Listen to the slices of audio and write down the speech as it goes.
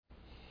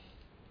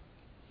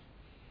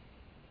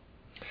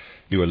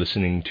You are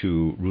listening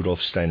to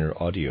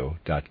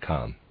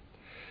RudolfSteinerAudio.com.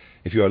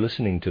 If you are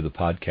listening to the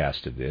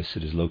podcast of this,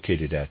 it is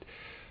located at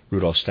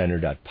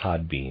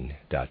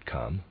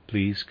RudolfSteiner.podbean.com.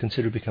 Please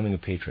consider becoming a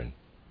patron.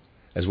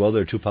 As well,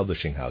 there are two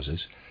publishing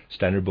houses,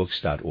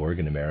 SteinerBooks.org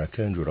in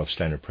America and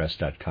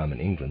RudolfSteinerPress.com in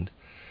England,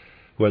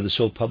 who are the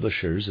sole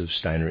publishers of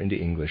Steiner into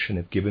English and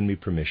have given me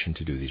permission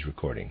to do these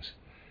recordings.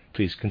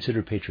 Please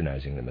consider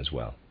patronizing them as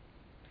well.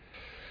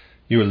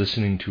 You are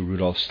listening to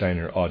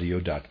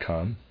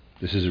RudolfSteinerAudio.com.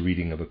 This is a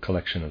reading of a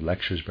collection of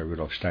lectures by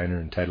Rudolf Steiner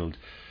entitled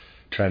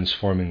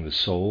Transforming the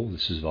Soul.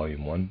 This is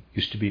Volume 1.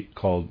 Used to be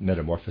called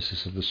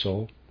Metamorphosis of the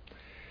Soul.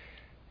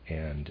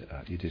 And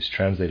it is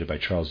translated by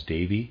Charles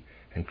Davy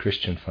and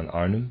Christian von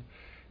Arnim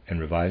and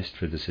revised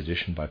for this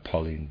edition by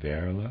Pauline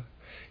Verle.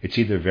 It's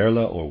either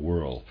Verle or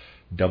Whirl,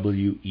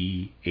 Wehrle,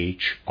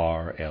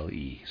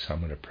 so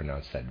I'm going to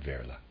pronounce that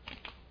Verle.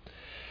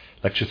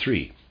 Lecture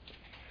 3,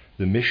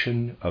 The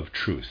Mission of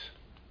Truth,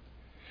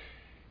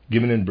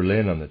 given in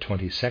Berlin on the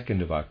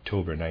 22nd of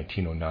October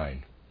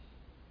 1909.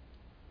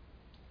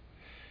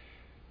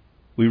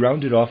 We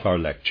rounded off our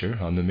lecture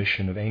on the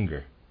mission of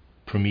anger,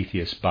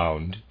 Prometheus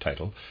Bound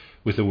title,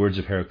 with the words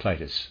of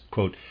Heraclitus,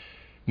 quote,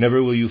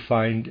 "Never will you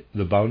find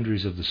the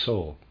boundaries of the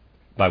soul,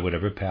 by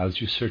whatever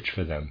paths you search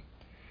for them.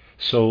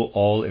 So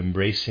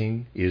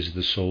all-embracing is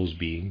the soul's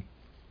being."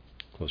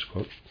 Close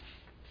quote.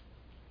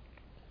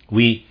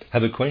 We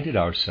have acquainted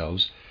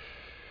ourselves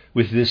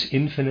with this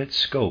infinite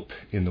scope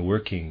in the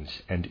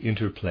workings and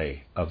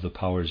interplay of the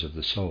powers of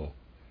the soul,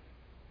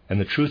 and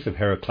the truth of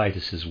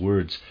Heraclitus's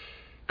words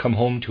come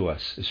home to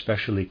us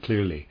especially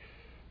clearly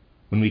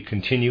when we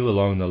continue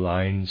along the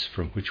lines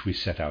from which we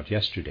set out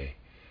yesterday,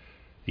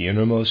 the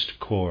innermost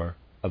core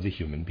of the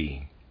human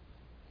being.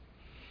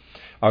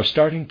 Our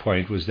starting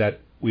point was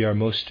that we are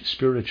most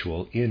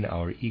spiritual in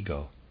our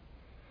ego.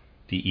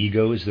 The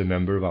ego is the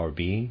member of our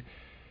being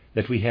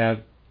that we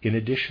have in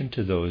addition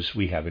to those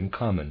we have in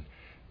common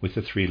with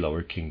the three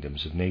lower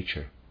kingdoms of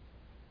nature.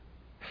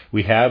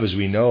 We have, as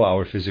we know,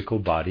 our physical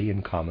body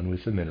in common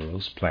with the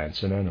minerals,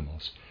 plants, and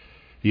animals,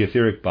 the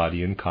etheric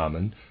body in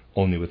common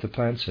only with the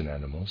plants and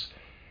animals,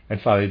 and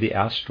finally the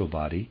astral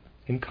body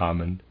in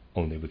common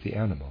only with the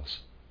animals.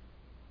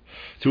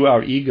 Through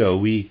our ego,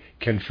 we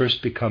can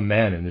first become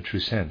man in the true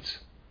sense,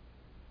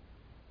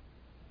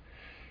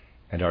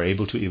 and are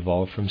able to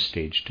evolve from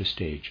stage to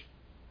stage.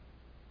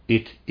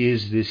 It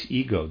is this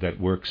ego that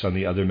works on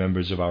the other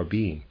members of our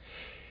being.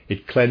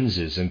 It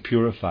cleanses and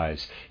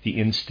purifies the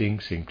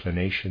instincts,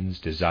 inclinations,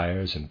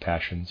 desires, and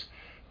passions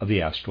of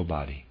the astral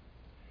body,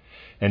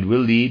 and will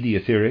lead the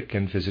etheric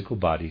and physical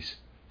bodies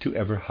to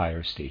ever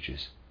higher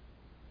stages.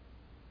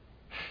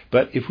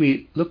 But if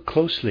we look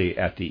closely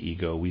at the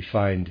ego, we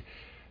find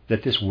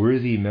that this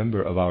worthy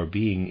member of our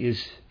being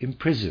is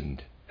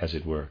imprisoned, as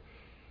it were,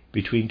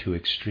 between two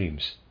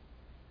extremes.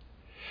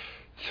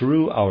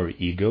 Through our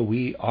ego,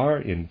 we are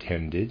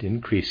intended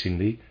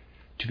increasingly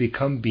to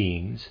become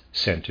beings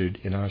centered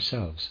in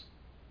ourselves.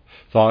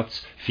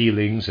 Thoughts,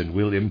 feelings, and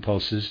will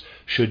impulses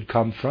should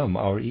come from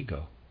our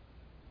ego.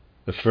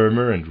 The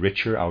firmer and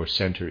richer our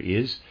center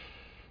is,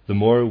 the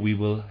more we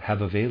will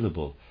have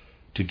available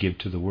to give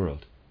to the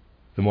world,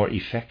 the more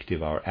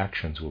effective our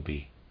actions will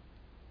be.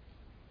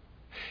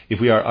 If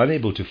we are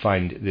unable to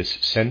find this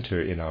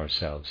center in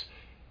ourselves,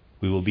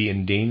 we will be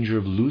in danger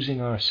of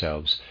losing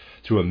ourselves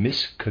through a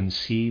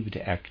misconceived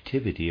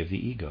activity of the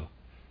ego.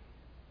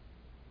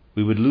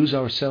 We would lose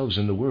ourselves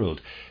in the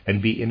world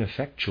and be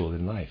ineffectual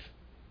in life.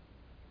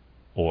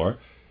 Or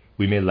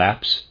we may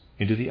lapse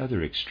into the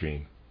other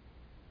extreme.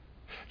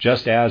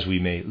 Just as we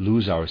may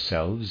lose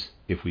ourselves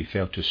if we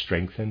fail to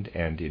strengthen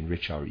and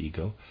enrich our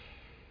ego,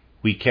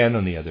 we can,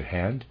 on the other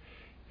hand,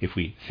 if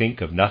we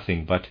think of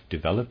nothing but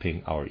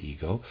developing our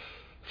ego,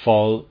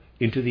 fall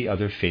into the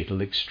other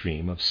fatal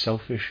extreme of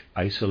selfish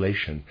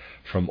isolation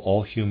from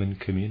all human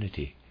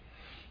community.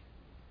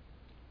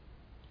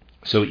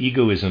 So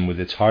egoism, with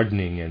its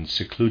hardening and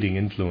secluding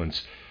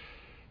influence,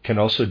 can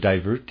also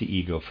divert the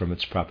ego from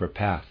its proper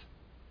path.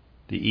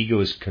 The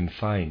ego is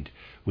confined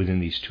within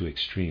these two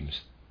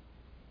extremes.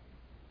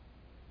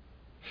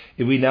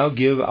 If we now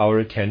give our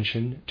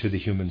attention to the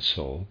human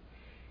soul,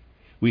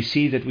 we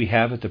see that we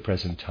have at the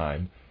present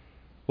time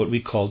what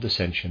we call the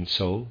sentient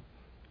soul,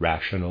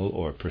 rational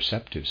or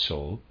perceptive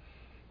soul,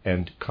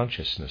 and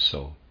consciousness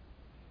soul.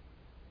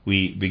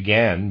 We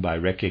began by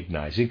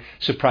recognizing,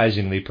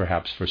 surprisingly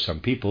perhaps for some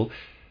people,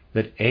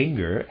 that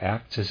anger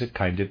acts as a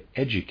kind of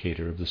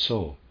educator of the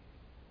soul.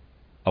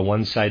 A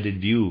one-sided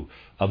view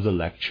of the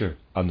lecture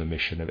on the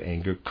mission of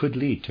anger could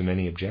lead to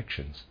many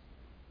objections.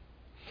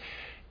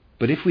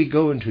 But if we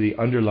go into the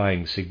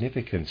underlying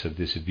significance of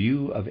this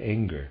view of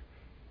anger,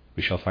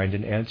 we shall find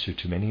an answer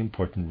to many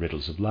important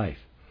riddles of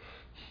life.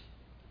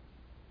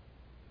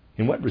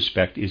 In what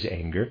respect is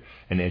anger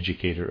an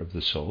educator of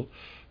the soul,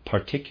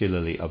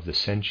 particularly of the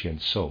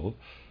sentient soul,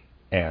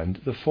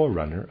 and the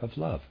forerunner of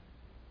love?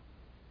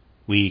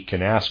 We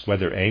can ask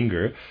whether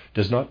anger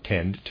does not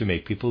tend to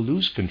make people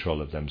lose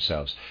control of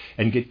themselves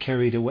and get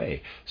carried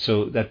away,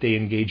 so that they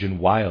engage in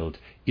wild,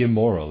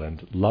 immoral,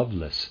 and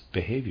loveless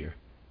behavior.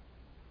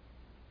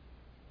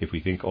 If we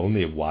think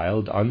only of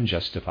wild,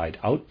 unjustified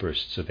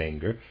outbursts of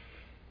anger,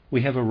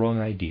 we have a wrong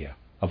idea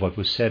of what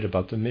was said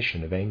about the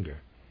mission of anger.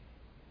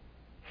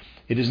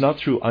 It is not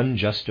through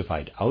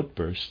unjustified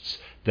outbursts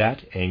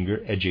that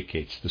anger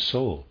educates the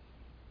soul,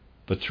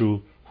 but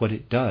through what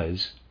it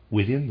does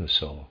within the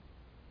soul.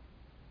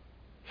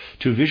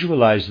 To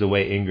visualize the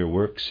way anger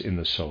works in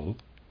the soul,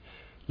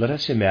 let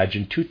us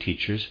imagine two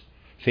teachers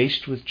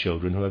faced with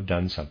children who have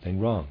done something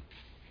wrong.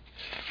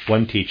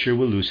 One teacher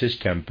will lose his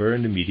temper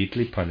and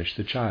immediately punish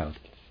the child.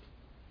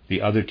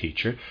 The other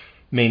teacher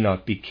may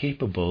not be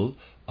capable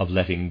of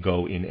letting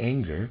go in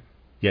anger,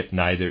 yet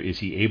neither is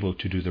he able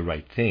to do the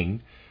right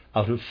thing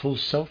out of full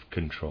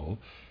self-control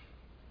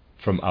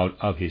from out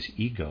of his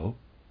ego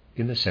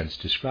in the sense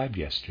described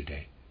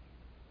yesterday.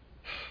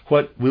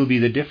 What will be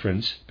the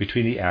difference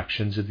between the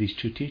actions of these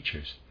two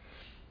teachers?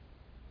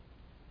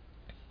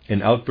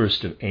 An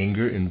outburst of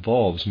anger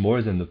involves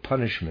more than the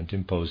punishment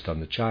imposed on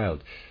the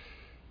child.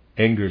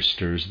 Anger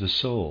stirs the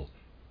soul,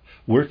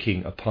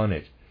 working upon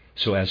it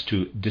so as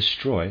to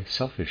destroy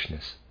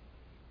selfishness.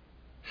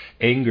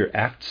 Anger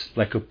acts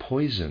like a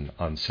poison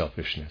on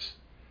selfishness,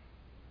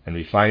 and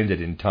we find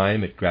that in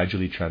time it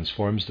gradually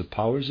transforms the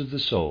powers of the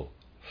soul,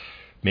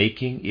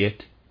 making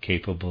it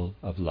capable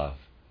of love.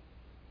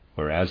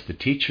 Whereas the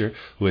teacher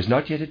who has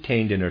not yet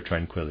attained inner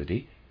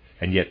tranquility,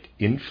 and yet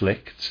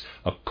inflicts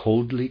a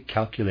coldly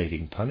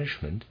calculating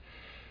punishment,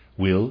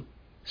 will,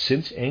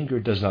 since anger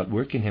does not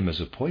work in him as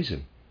a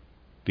poison,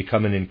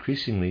 become an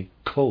increasingly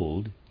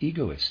cold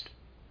egoist.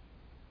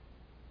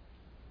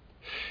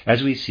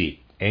 As we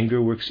see,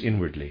 anger works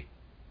inwardly,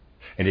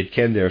 and it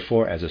can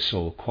therefore, as a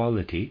soul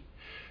quality,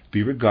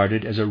 be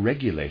regarded as a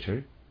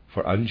regulator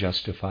for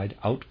unjustified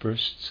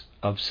outbursts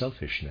of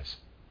selfishness.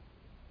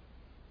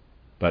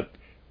 But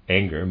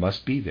anger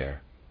must be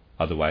there,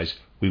 otherwise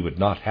we would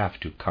not have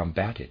to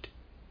combat it.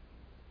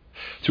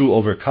 Through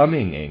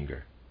overcoming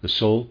anger, the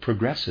soul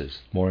progresses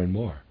more and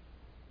more.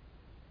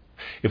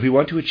 If we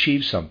want to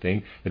achieve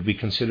something that we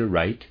consider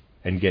right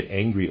and get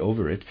angry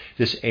over it,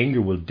 this anger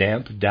will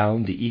damp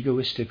down the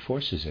egoistic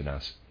forces in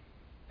us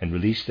and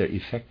release their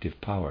effective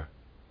power.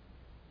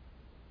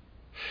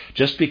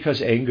 Just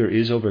because anger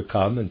is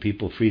overcome and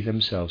people free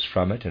themselves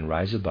from it and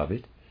rise above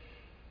it,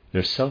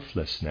 their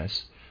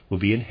selflessness will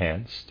be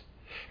enhanced,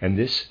 and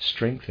this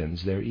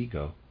strengthens their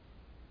ego.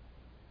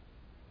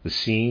 The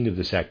scene of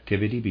this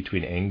activity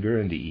between anger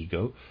and the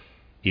ego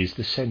is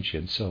the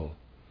sentient soul.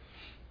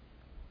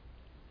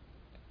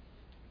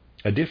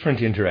 A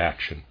different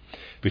interaction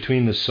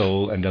between the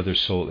soul and other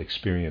soul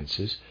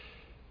experiences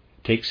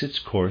takes its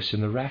course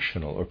in the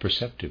rational or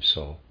perceptive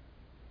soul.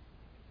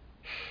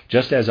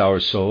 Just as our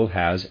soul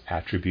has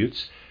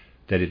attributes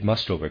that it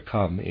must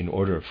overcome in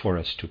order for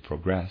us to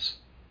progress,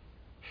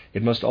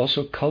 it must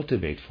also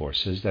cultivate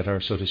forces that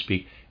are, so to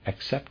speak,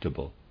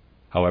 acceptable,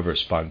 however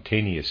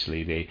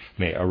spontaneously they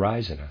may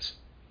arise in us.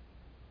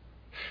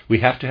 We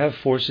have to have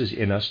forces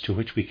in us to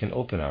which we can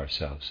open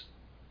ourselves,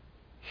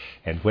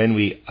 and when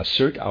we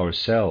assert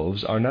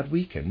ourselves are not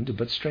weakened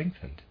but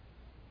strengthened.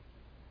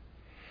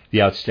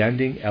 The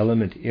outstanding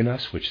element in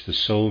us which the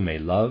soul may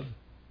love,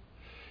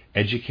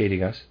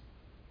 educating us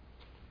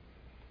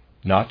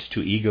not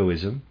to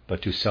egoism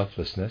but to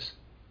selflessness,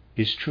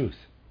 is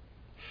truth.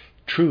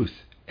 Truth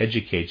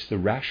educates the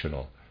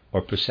rational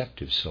or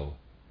perceptive soul.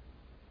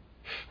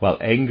 While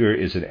anger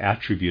is an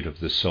attribute of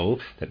the soul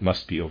that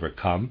must be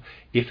overcome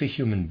if a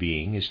human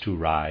being is to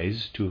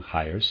rise to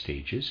higher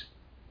stages,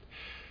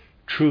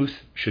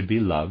 truth should be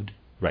loved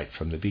right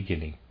from the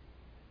beginning.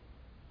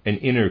 An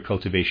inner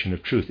cultivation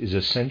of truth is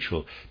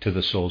essential to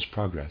the soul's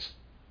progress.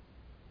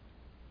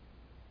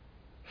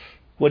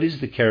 What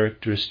is the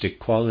characteristic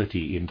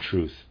quality in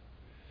truth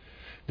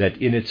that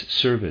in its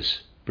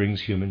service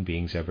brings human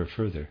beings ever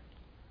further?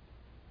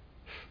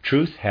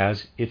 Truth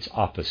has its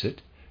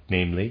opposite,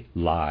 namely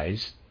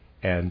lies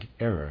and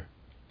error.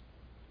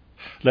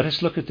 Let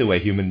us look at the way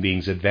human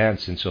beings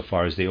advance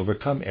insofar as they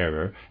overcome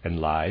error and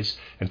lies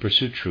and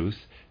pursue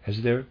truth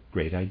as their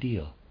great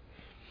ideal.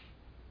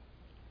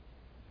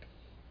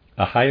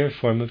 A higher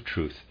form of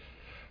truth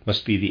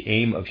must be the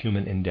aim of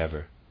human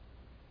endeavor,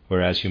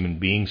 whereas human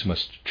beings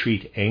must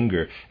treat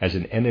anger as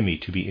an enemy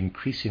to be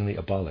increasingly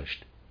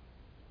abolished.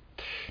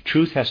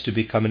 Truth has to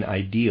become an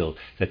ideal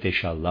that they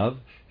shall love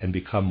and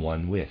become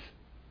one with.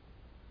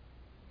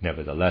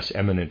 Nevertheless,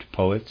 eminent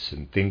poets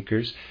and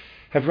thinkers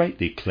have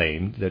rightly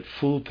claimed that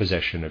full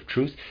possession of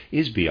truth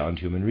is beyond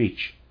human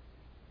reach.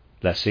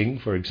 Lessing,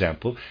 for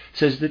example,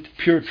 says that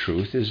pure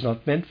truth is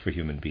not meant for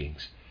human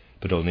beings,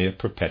 but only a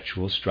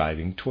perpetual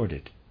striving toward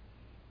it.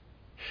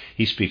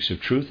 He speaks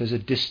of truth as a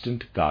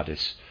distant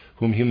goddess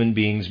whom human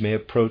beings may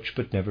approach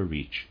but never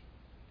reach.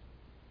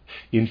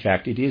 In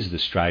fact, it is the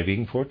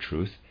striving for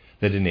truth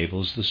that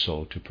enables the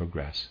soul to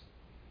progress.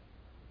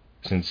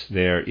 Since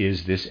there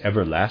is this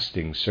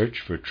everlasting search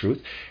for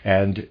truth,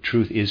 and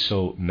truth is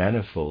so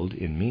manifold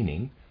in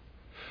meaning,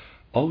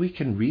 all we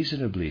can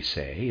reasonably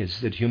say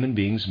is that human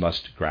beings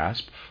must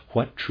grasp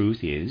what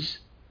truth is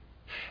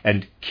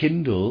and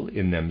kindle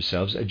in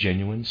themselves a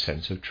genuine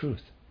sense of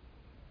truth.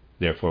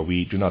 Therefore,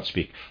 we do not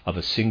speak of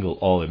a single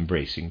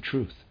all-embracing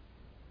truth.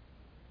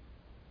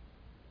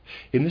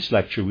 In this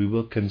lecture, we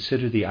will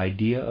consider the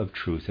idea of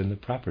truth in the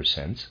proper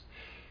sense,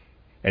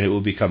 and it will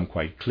become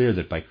quite clear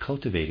that by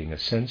cultivating a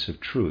sense of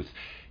truth,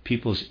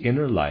 people's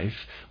inner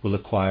life will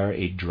acquire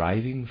a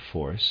driving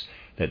force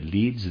that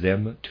leads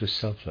them to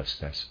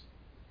selflessness.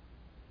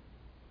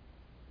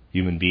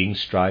 Human beings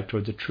strive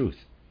toward the truth.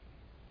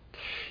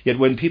 Yet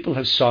when people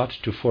have sought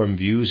to form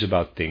views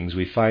about things,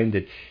 we find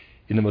that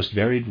in the most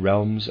varied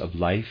realms of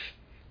life,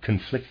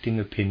 conflicting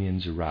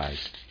opinions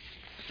arise.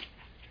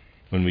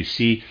 When we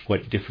see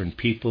what different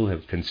people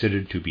have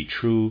considered to be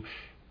true,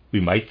 we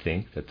might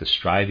think that the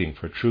striving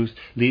for truth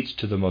leads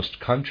to the most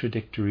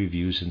contradictory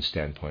views and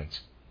standpoints.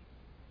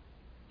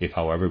 If,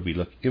 however, we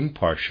look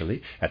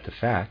impartially at the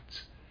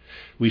facts,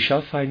 we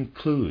shall find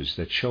clues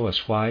that show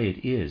us why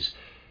it is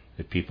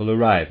that people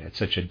arrive at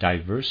such a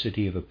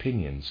diversity of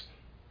opinions,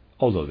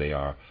 although they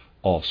are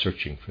all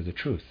searching for the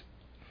truth.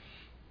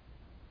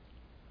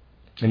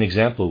 An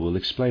example will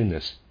explain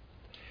this.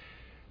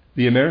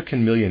 The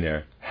American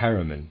millionaire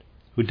Harriman,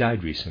 who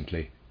died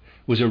recently,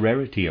 was a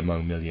rarity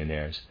among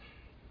millionaires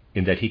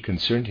in that he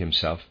concerned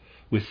himself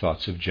with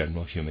thoughts of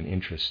general human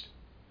interest.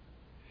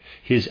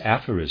 His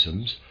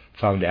aphorisms,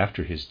 found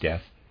after his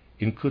death,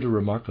 include a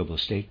remarkable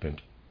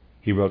statement.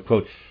 He wrote,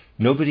 quote,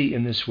 "Nobody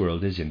in this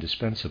world is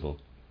indispensable.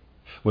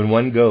 When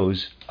one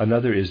goes,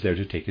 another is there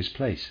to take his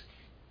place.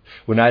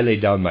 When I lay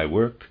down my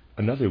work,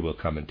 another will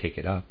come and take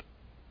it up.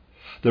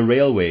 The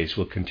railways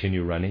will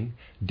continue running,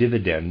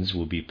 dividends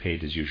will be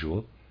paid as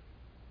usual.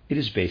 It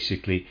is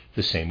basically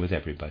the same with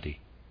everybody."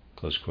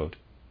 Close quote.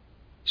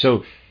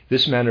 So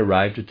this man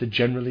arrived at the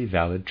generally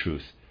valid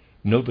truth: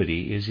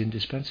 nobody is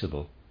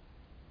indispensable.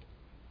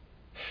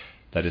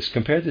 Let us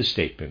compare this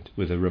statement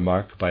with a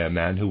remark by a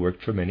man who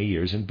worked for many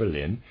years in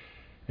Berlin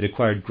and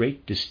acquired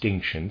great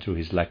distinction through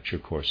his lecture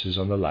courses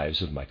on the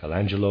lives of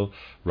Michelangelo,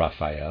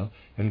 Raphael,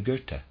 and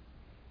Goethe.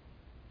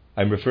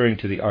 I am referring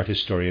to the art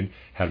historian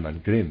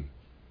Hermann Grimm.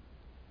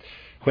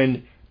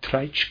 When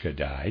Treitschke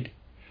died,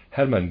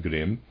 Hermann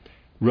Grimm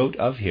wrote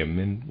of him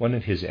in one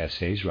of his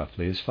essays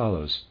roughly as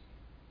follows: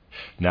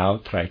 "Now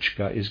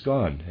Treitschke is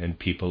gone, and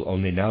people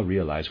only now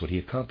realize what he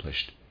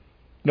accomplished.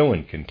 No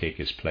one can take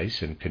his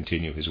place and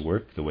continue his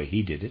work the way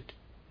he did it.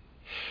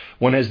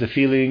 One has the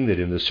feeling that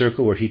in the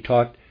circle where he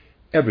taught,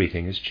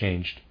 everything has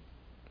changed."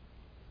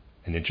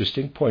 An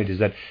interesting point is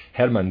that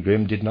Hermann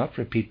Grimm did not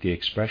repeat the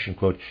expression,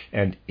 quote,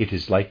 "and it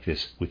is like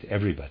this with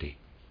everybody,"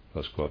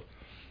 close quote.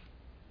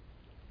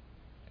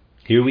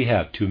 Here we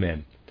have two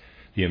men,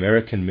 the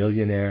American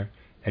millionaire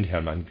and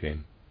Hermann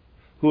Grimm,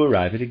 who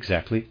arrive at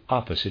exactly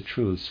opposite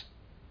truths.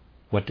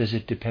 What does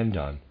it depend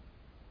on?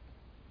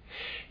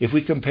 If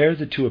we compare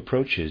the two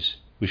approaches,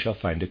 we shall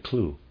find a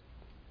clue.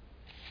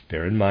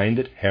 Bear in mind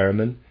that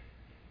Harriman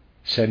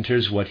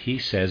centers what he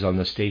says on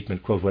the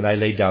statement, quote, "When I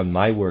lay down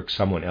my work,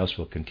 someone else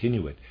will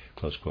continue it,"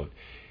 close quote.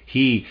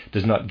 He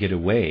does not get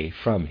away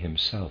from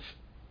himself,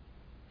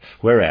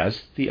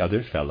 whereas the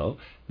other fellow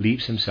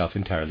leaves himself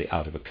entirely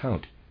out of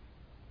account.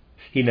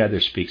 He neither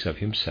speaks of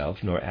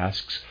himself nor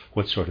asks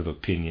what sort of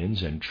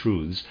opinions and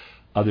truths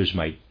others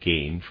might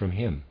gain from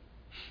him.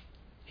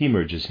 He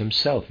merges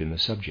himself in the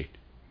subject.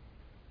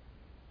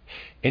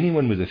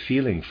 Anyone with a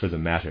feeling for the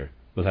matter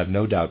will have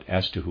no doubt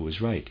as to who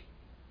is right.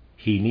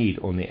 He need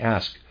only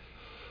ask,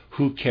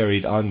 who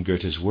carried on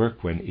Goethe's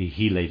work when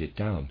he laid it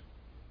down?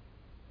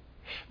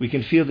 We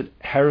can feel that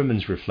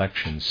Harriman's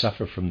reflections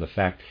suffer from the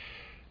fact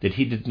that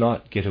he did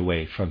not get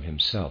away from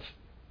himself.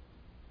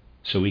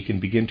 So we can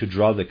begin to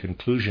draw the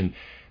conclusion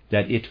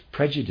that it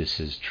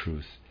prejudices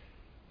truth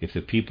if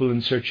the people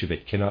in search of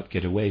it cannot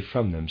get away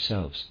from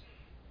themselves.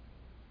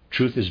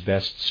 Truth is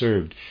best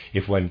served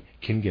if one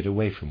can get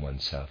away from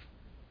oneself.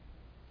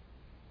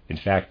 In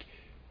fact,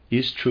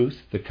 is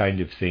truth the kind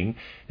of thing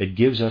that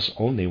gives us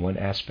only one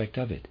aspect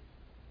of it?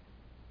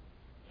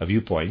 A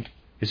viewpoint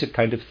is a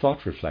kind of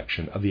thought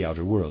reflection of the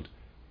outer world.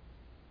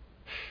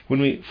 When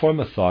we form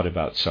a thought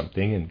about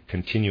something and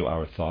continue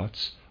our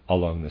thoughts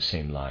along the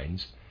same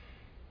lines,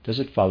 does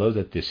it follow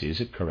that this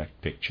is a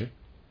correct picture?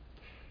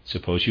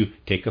 Suppose you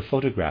take a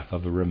photograph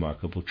of a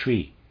remarkable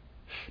tree.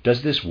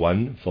 Does this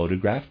one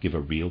photograph give a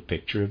real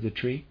picture of the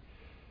tree?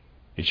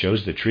 It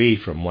shows the tree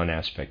from one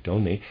aspect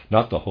only,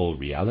 not the whole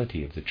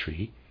reality of the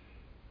tree.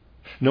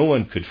 No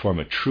one could form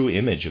a true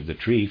image of the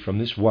tree from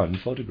this one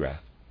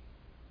photograph.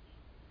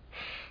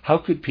 How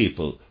could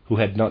people who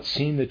had not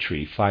seen the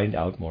tree find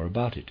out more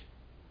about it?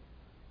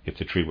 If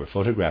the tree were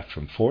photographed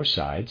from 4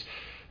 sides,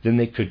 then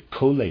they could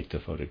collate the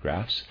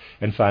photographs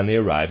and finally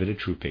arrive at a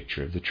true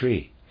picture of the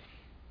tree.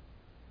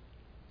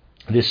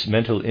 This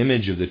mental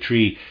image of the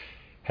tree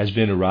has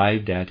been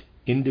arrived at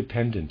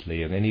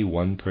independently of any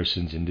one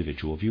person's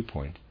individual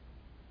viewpoint.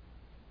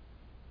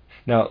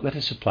 Now let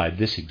us apply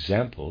this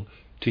example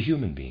to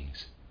human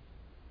beings.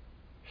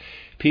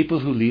 People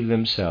who leave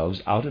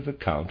themselves out of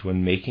account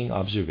when making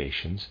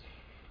observations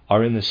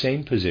are in the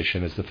same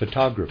position as the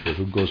photographer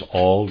who goes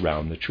all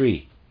round the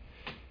tree.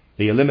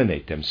 They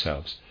eliminate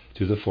themselves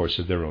through the force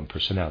of their own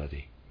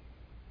personality.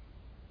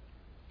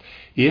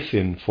 If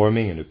in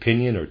forming an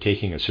opinion or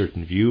taking a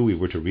certain view we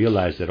were to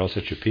realize that all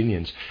such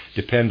opinions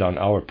depend on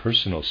our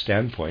personal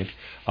standpoint,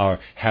 our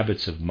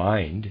habits of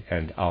mind,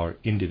 and our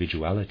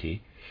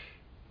individuality,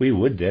 we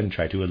would then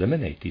try to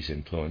eliminate these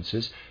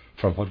influences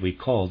from what we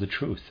call the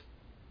truth.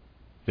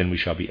 Then we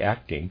shall be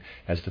acting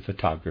as the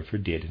photographer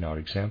did in our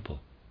example.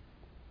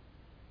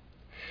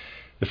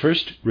 The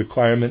first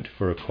requirement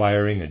for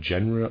acquiring a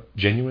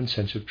genuine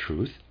sense of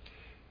truth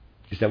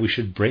is that we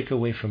should break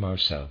away from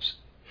ourselves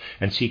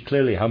and see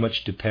clearly how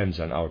much depends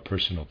on our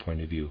personal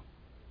point of view.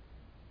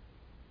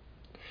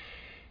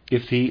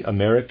 If the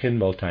American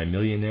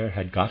multimillionaire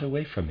had got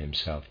away from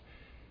himself,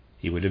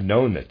 he would have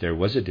known that there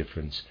was a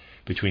difference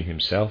between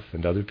himself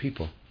and other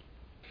people.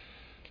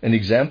 An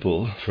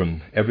example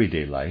from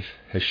everyday life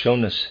has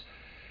shown us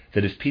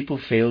that if people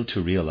fail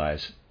to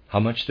realize how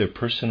much their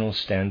personal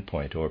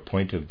standpoint or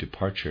point of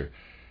departure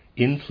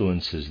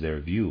influences their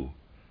view,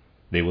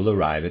 they will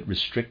arrive at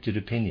restricted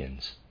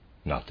opinions,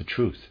 not the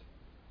truth.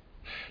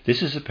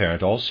 This is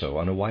apparent also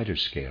on a wider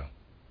scale.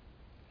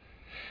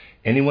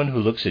 Anyone who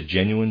looks at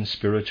genuine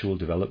spiritual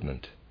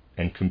development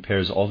and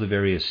compares all the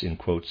various, in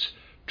quotes,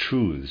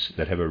 truths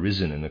that have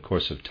arisen in the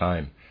course of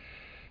time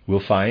will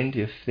find,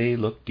 if they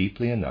look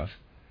deeply enough,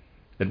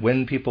 that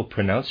when people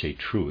pronounce a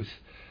truth,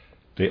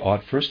 they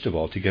ought first of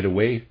all to get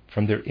away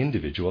from their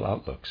individual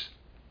outlooks.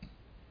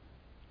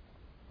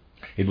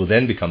 It will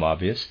then become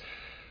obvious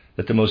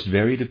that the most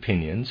varied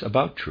opinions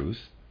about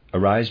truth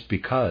arise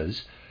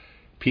because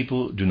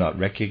people do not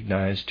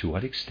recognize to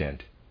what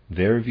extent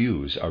their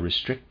views are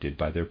restricted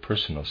by their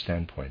personal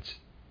standpoints.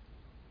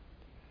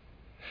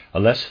 A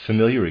less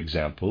familiar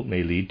example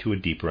may lead to a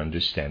deeper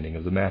understanding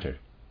of the matter.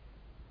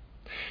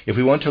 If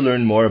we want to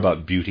learn more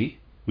about beauty,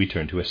 we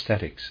turn to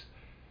aesthetics,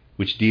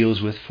 which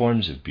deals with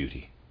forms of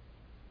beauty.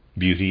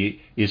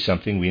 Beauty is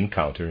something we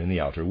encounter in the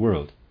outer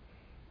world.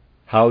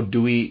 How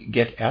do we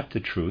get at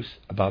the truth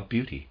about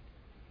beauty?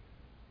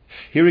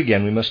 Here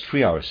again we must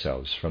free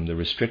ourselves from the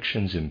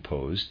restrictions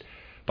imposed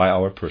by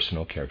our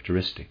personal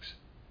characteristics.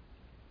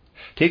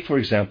 Take, for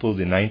example,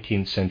 the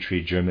 19th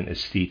century German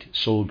aesthete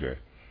Solger,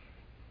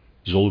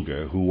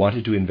 who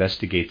wanted to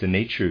investigate the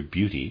nature of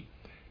beauty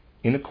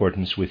in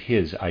accordance with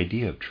his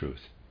idea of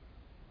truth.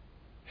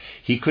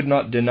 He could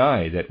not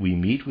deny that we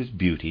meet with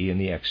beauty in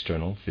the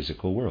external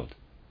physical world.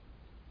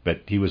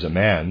 But he was a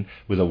man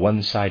with a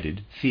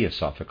one-sided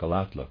theosophical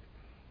outlook,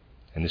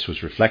 and this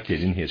was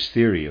reflected in his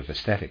theory of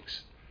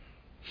aesthetics.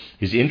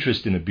 His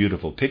interest in a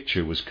beautiful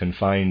picture was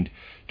confined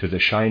to the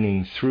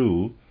shining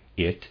through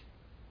it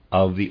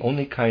of the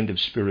only kind of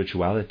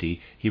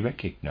spirituality he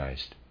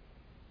recognized.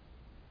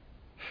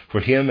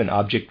 For him, an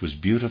object was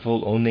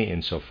beautiful only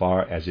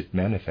insofar as it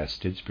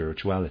manifested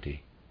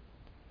spirituality.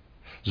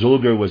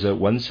 Solger was a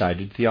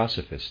one-sided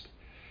theosophist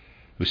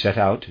who set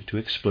out to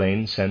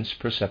explain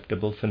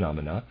sense-perceptible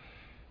phenomena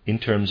in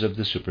terms of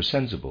the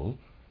supersensible,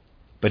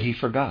 but he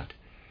forgot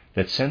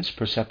that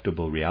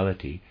sense-perceptible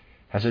reality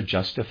has a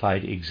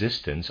justified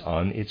existence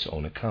on its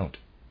own account.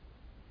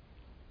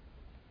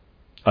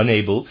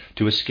 Unable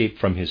to escape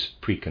from his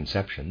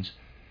preconceptions,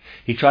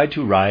 he tried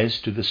to rise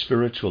to the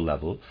spiritual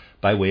level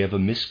by way of a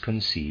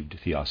misconceived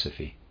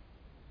theosophy.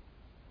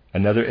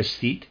 Another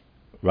aesthete,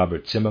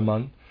 Robert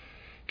Zimmermann,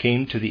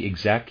 came to the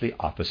exactly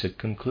opposite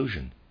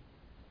conclusion.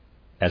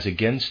 As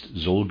against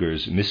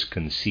Solger's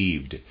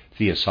misconceived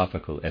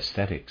theosophical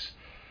aesthetics,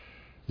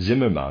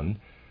 Zimmermann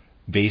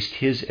based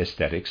his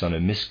aesthetics on a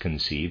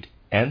misconceived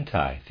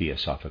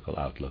anti-theosophical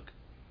outlook.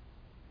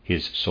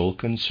 His sole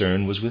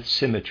concern was with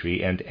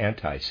symmetry and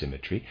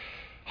anti-symmetry,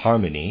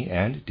 harmony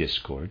and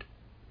discord,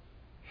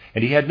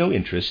 and he had no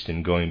interest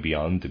in going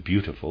beyond the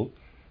beautiful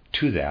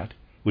to that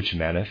which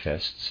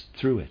manifests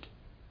through it.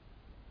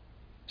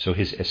 So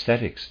his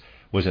aesthetics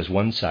was as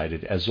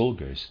one-sided as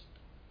Solger's.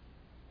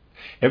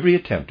 Every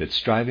attempt at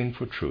striving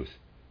for truth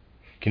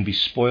can be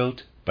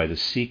spoilt by the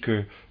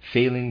seeker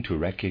failing to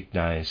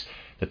recognize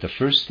that the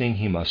first thing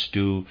he must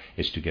do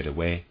is to get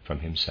away from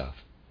himself.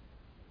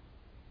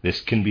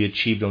 This can be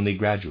achieved only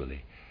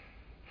gradually,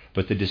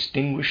 but the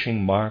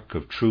distinguishing mark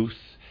of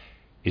truth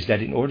is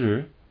that in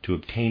order to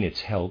obtain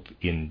its help,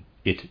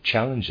 it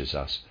challenges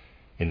us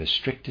in the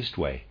strictest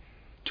way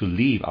to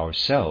leave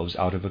ourselves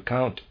out of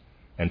account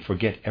and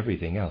forget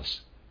everything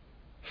else.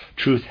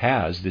 Truth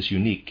has this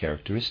unique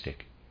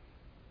characteristic.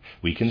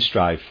 We can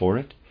strive for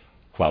it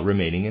while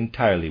remaining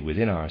entirely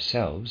within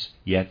ourselves,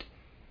 yet,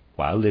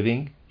 while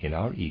living in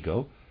our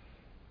ego,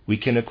 we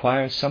can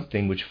acquire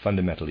something which,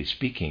 fundamentally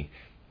speaking,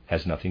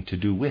 has nothing to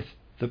do with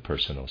the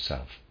personal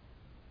self.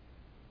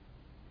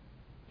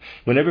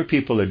 Whenever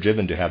people are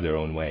driven to have their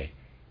own way,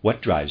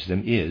 what drives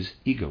them is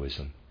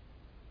egoism.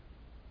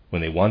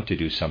 When they want to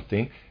do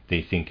something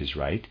they think is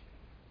right,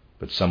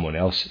 but someone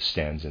else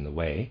stands in the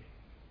way,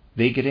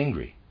 they get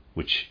angry,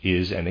 which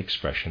is an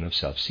expression of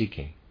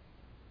self-seeking.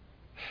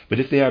 But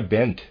if they are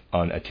bent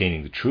on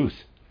attaining the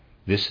truth,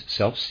 this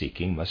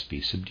self-seeking must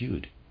be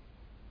subdued.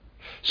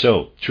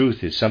 So,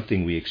 truth is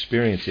something we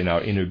experience in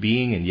our inner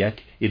being, and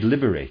yet it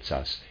liberates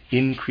us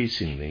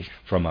increasingly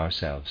from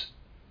ourselves.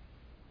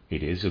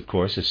 It is, of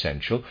course,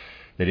 essential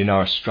that in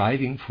our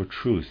striving for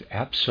truth,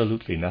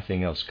 absolutely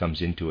nothing else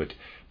comes into it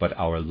but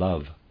our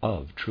love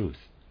of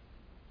truth.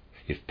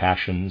 If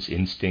passions,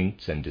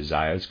 instincts, and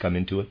desires come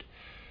into it,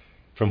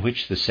 from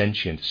which the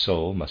sentient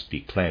soul must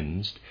be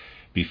cleansed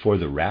before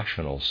the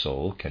rational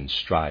soul can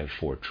strive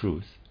for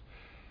truth,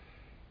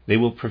 they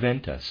will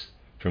prevent us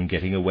from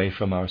getting away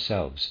from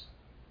ourselves,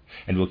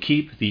 and will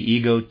keep the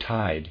ego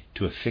tied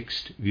to a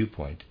fixed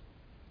viewpoint.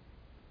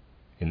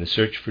 In the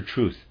search for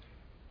truth,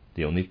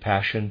 the only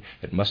passion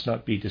that must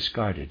not be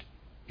discarded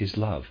is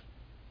love.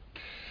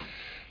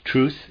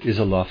 Truth is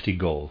a lofty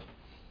goal.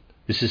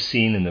 This is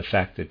seen in the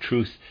fact that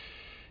truth,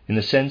 in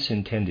the sense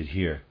intended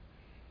here,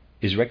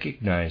 is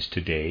recognized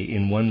today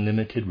in one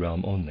limited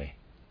realm only.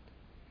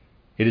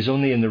 It is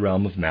only in the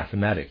realm of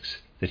mathematics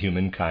that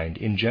humankind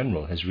in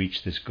general has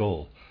reached this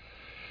goal,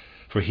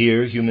 for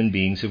here human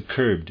beings have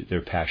curbed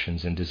their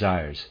passions and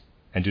desires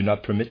and do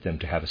not permit them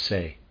to have a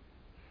say.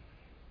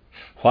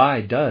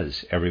 Why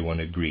does everyone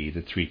agree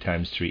that 3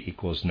 times 3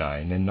 equals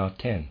 9 and not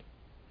 10?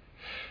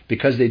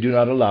 Because they do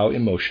not allow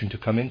emotion to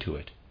come into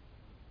it.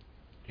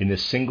 In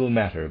this single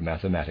matter of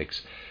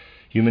mathematics,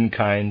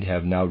 humankind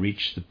have now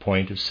reached the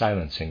point of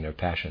silencing their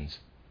passions.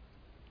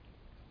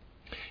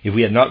 If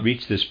we had not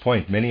reached this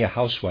point, many a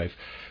housewife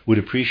would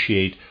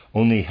appreciate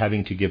only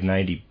having to give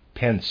 90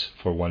 pence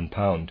for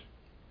 £1,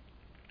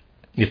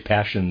 if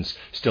passions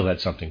still had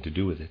something to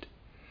do with it.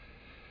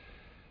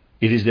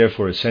 It is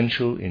therefore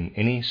essential in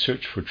any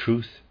search for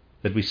truth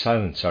that we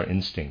silence our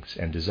instincts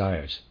and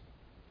desires.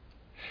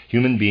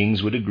 Human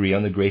beings would agree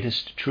on the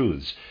greatest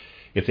truths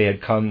if they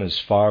had come as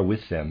far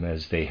with them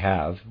as they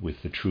have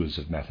with the truths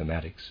of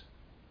mathematics.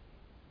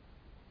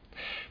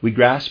 We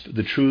grasp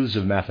the truths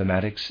of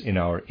mathematics in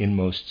our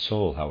inmost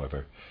soul,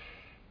 however,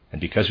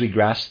 and because we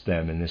grasp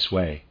them in this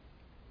way,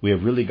 we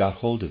have really got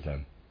hold of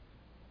them.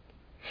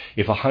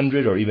 If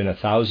 100 or even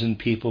 1,000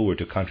 people were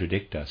to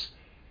contradict us,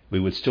 we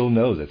would still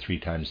know that 3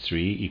 times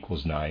 3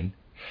 equals 9,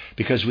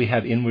 because we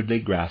have inwardly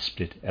grasped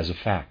it as a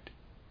fact.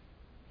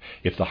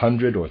 If the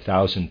 100 or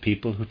 1,000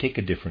 people who take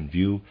a different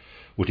view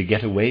were to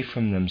get away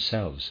from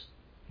themselves,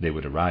 they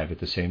would arrive at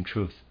the same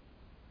truth.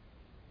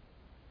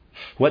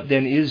 What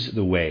then is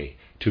the way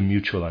to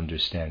mutual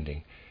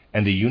understanding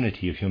and the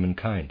unity of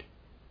humankind?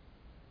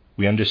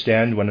 We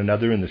understand one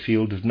another in the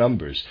field of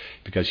numbers,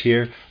 because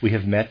here we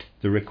have met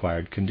the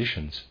required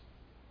conditions.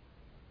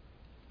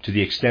 To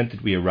the extent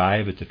that we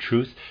arrive at the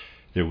truth,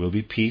 there will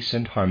be peace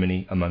and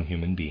harmony among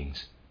human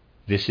beings.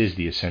 This is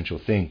the essential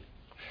thing,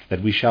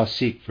 that we shall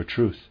seek for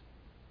truth,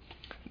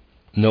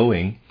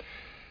 knowing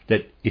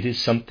that it is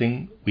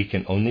something we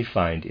can only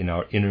find in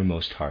our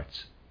innermost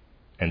hearts,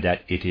 and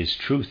that it is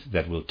truth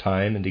that will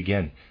time and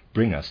again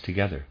bring us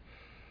together,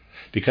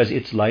 because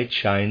its light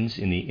shines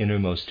in the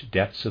innermost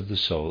depths of the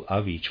soul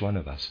of each one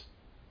of us.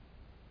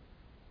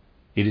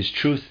 It is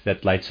truth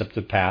that lights up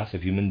the path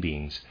of human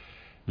beings,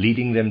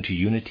 leading them to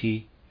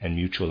unity and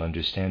mutual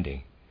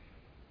understanding.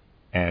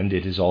 And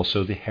it is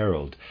also the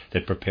herald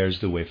that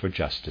prepares the way for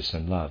justice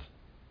and love.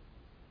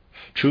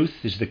 Truth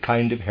is the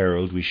kind of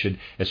herald we should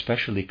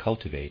especially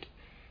cultivate,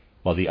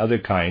 while the other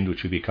kind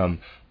which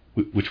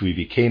we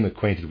became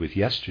acquainted with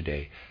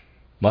yesterday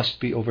must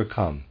be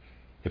overcome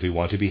if we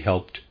want to be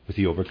helped with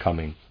the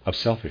overcoming of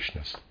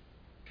selfishness.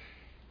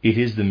 It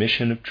is the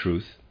mission of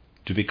truth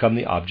to become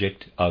the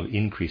object of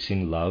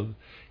increasing love,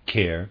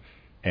 care,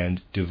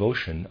 and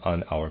devotion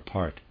on our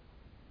part.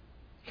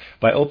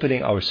 By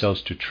opening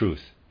ourselves to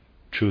truth,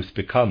 truth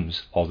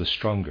becomes all the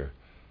stronger,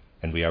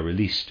 and we are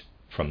released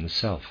from the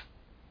self.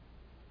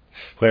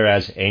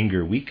 Whereas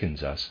anger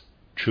weakens us,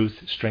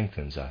 truth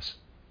strengthens us.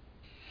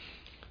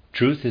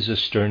 Truth is a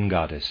stern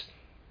goddess.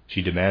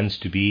 She demands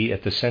to be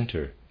at the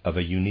center of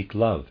a unique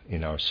love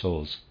in our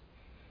souls.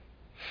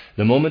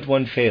 The moment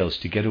one fails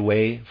to get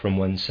away from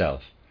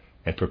oneself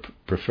and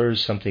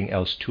prefers something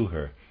else to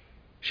her,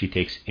 she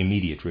takes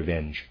immediate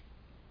revenge.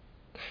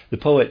 The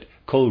poet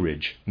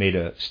Coleridge made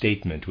a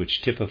statement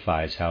which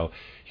typifies how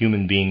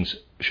human beings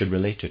should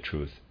relate to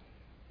truth.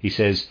 He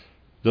says,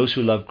 "Those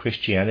who love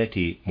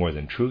Christianity more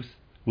than truth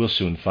will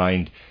soon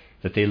find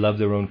that they love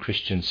their own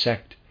Christian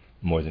sect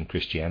more than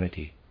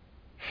Christianity,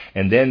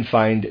 and then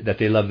find that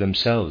they love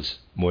themselves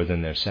more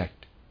than their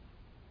sect."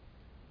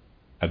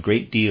 A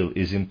great deal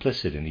is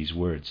implicit in these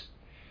words.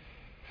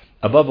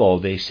 Above all,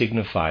 they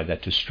signify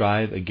that to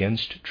strive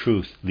against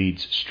truth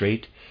leads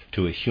straight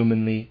to a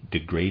humanly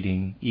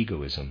degrading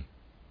egoism.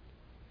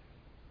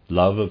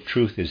 Love of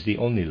truth is the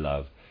only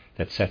love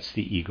that sets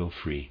the ego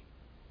free.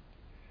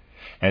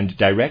 And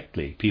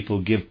directly people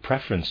give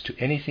preference to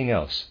anything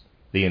else,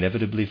 they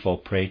inevitably fall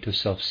prey to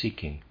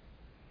self-seeking.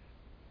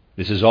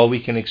 This is all we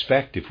can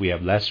expect if we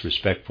have less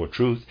respect for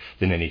truth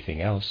than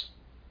anything else.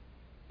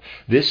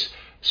 This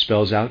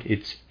spells out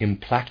its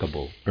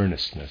implacable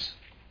earnestness,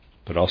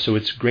 but also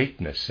its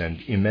greatness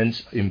and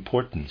immense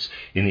importance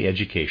in the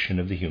education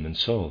of the human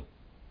soul.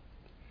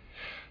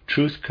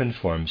 Truth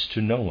conforms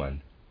to no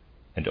one,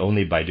 and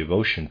only by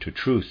devotion to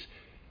truth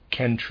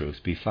can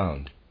truth be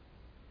found.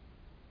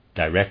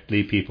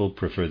 Directly people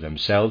prefer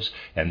themselves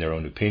and their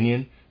own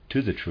opinion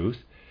to the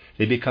truth,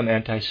 they become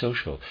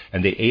antisocial,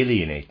 and they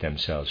alienate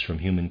themselves from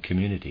human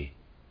community.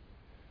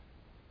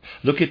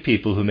 Look at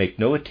people who make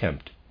no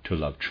attempt to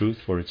love truth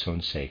for its own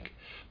sake,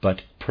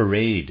 but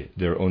parade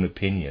their own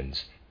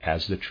opinions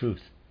as the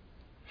truth.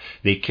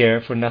 They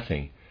care for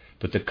nothing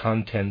but the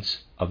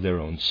contents of their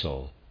own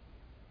soul,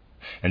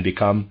 and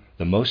become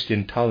the most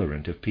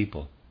intolerant of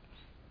people.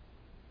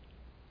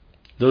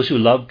 Those who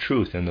love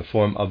truth in the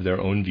form of their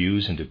own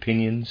views and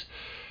opinions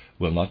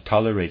will not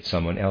tolerate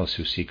someone else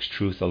who seeks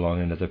truth along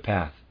another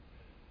path.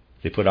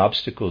 They put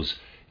obstacles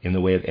in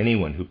the way of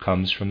anyone who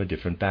comes from a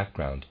different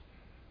background,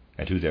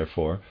 and who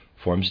therefore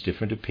forms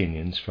different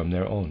opinions from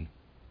their own.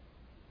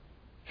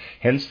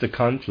 Hence the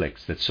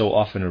conflicts that so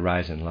often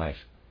arise in life.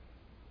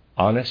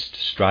 Honest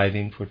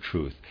striving for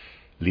truth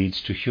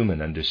leads to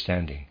human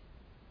understanding,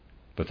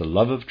 but the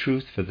love of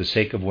truth for the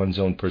sake of one's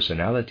own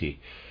personality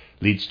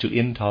leads to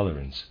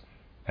intolerance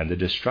and the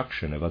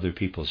destruction of other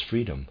people's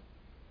freedom.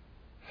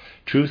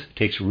 Truth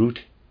takes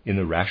root in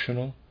the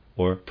rational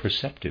or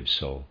perceptive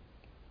soul.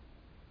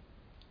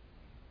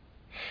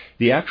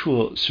 The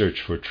actual search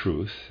for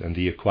truth and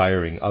the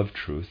acquiring of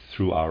truth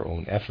through our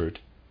own effort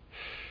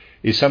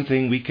is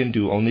something we can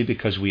do only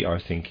because we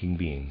are thinking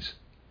beings.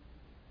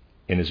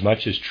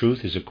 Inasmuch as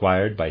truth is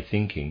acquired by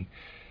thinking,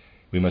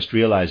 we must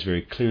realize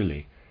very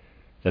clearly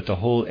that the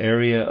whole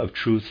area of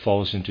truth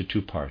falls into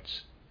two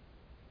parts.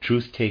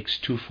 Truth takes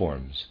two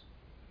forms.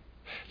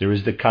 There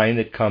is the kind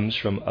that comes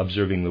from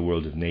observing the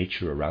world of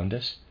nature around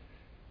us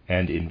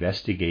and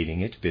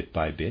investigating it bit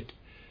by bit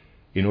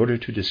in order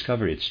to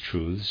discover its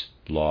truths,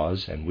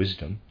 laws, and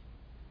wisdom.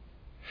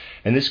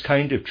 And this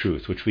kind of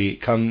truth, which we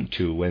come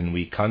to when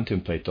we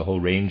contemplate the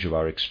whole range of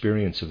our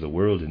experience of the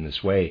world in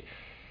this way,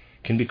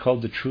 can be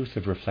called the truth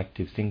of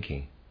reflective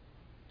thinking.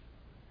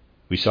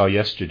 We saw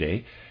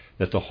yesterday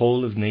that the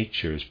whole of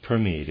nature is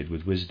permeated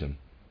with wisdom,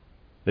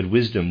 that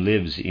wisdom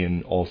lives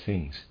in all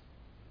things.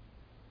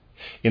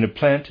 In a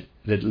plant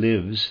that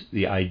lives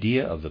the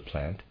idea of the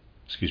plant,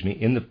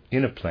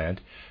 in a plant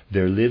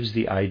there lives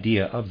the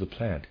idea of the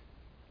plant.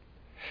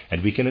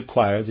 And we can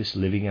acquire this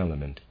living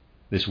element,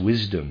 this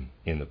wisdom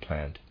in the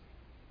plant,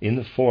 in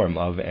the form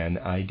of an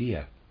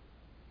idea.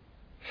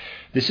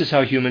 This is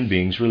how human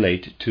beings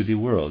relate to the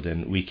world,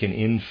 and we can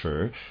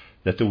infer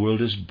that the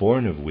world is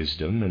born of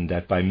wisdom, and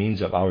that by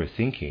means of our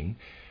thinking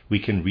we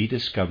can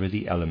rediscover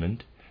the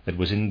element that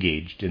was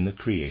engaged in the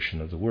creation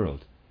of the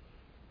world.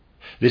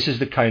 This is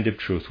the kind of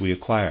truth we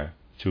acquire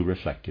through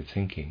reflective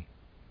thinking.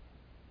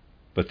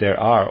 But there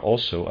are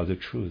also other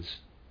truths.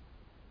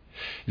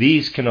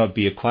 These cannot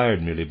be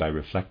acquired merely by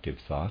reflective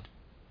thought,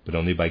 but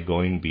only by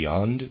going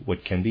beyond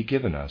what can be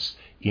given us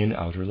in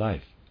outer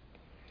life.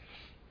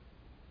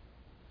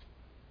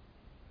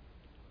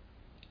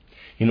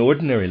 In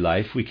ordinary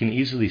life, we can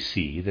easily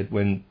see that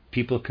when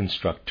people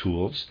construct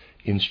tools,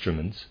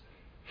 instruments,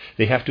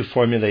 they have to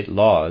formulate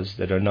laws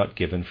that are not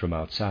given from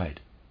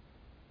outside.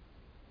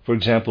 For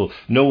example,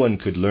 no one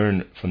could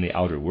learn from the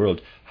outer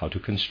world how to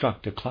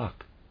construct a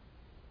clock,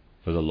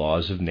 for the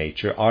laws of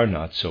nature are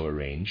not so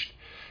arranged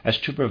as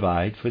to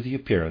provide for the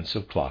appearance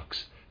of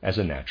clocks as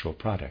a natural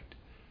product.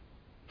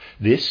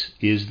 This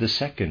is the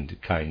second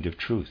kind of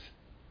truth.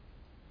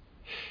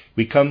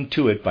 We come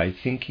to it by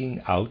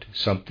thinking out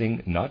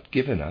something not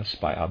given us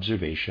by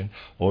observation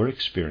or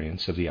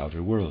experience of the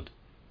outer world.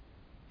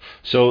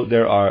 So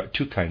there are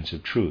two kinds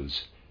of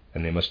truths,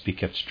 and they must be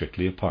kept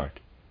strictly apart.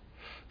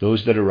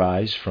 Those that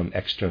arise from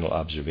external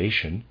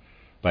observation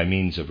by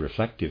means of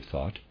reflective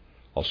thought,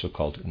 also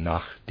called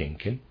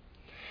Nachdenken,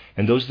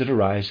 and those that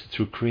arise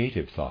through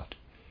creative thought,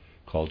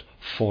 called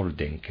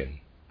Vordenken.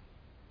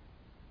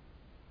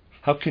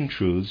 How can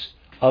truths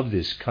of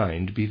this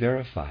kind be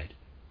verified?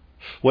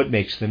 What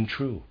makes them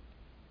true?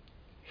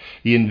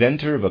 The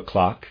inventor of a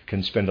clock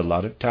can spend a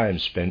lot of time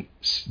spent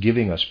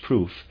giving us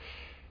proof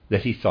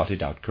that he thought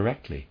it out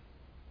correctly,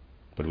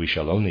 but we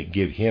shall only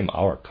give him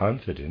our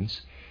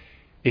confidence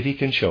if he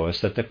can show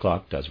us that the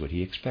clock does what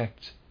he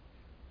expects.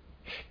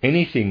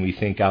 Anything we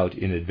think out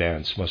in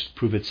advance must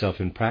prove itself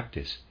in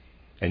practice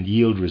and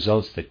yield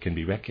results that can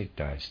be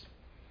recognized.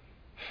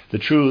 The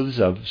truths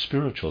of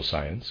spiritual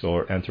science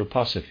or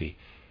anthroposophy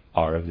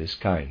are of this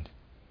kind.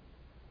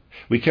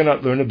 We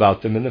cannot learn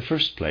about them in the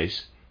first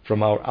place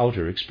from our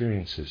outer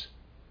experiences.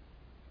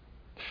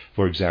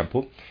 For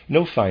example,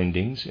 no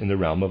findings in the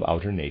realm of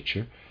outer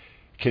nature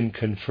can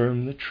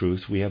confirm the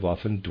truth we have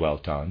often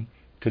dwelt on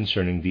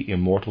concerning the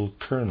immortal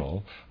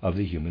kernel of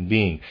the human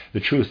being, the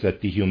truth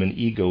that the human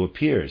ego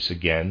appears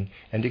again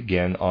and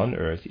again on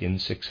earth in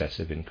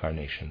successive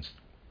incarnations.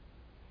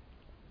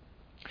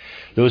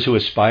 Those who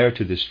aspire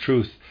to this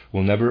truth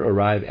will never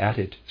arrive at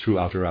it through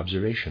outer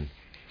observation,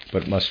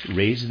 but must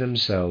raise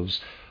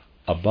themselves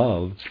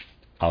above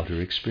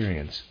outer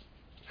experience.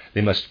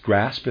 They must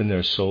grasp in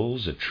their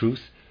souls a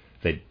truth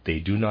that they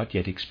do not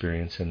yet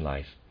experience in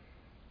life,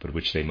 but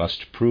which they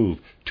must prove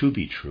to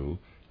be true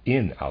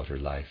in outer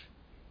life.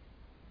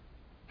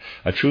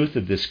 A truth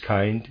of this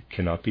kind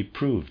cannot be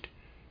proved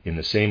in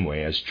the same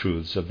way as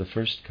truths of the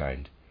first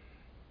kind,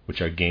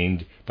 which are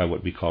gained by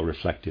what we call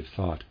reflective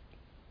thought.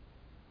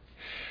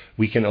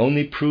 We can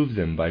only prove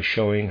them by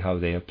showing how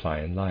they apply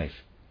in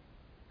life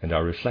and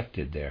are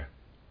reflected there.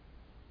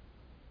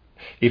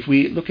 If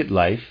we look at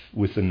life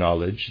with the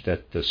knowledge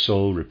that the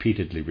soul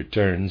repeatedly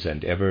returns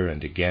and ever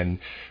and again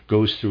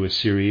goes through a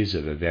series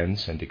of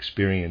events and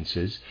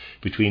experiences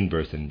between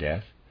birth and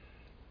death,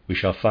 we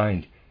shall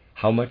find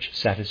how much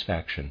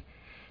satisfaction,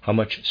 how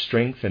much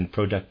strength and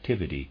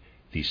productivity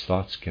these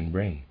thoughts can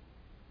bring.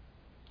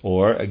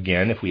 Or,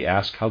 again, if we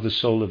ask how the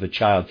soul of a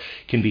child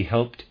can be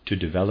helped to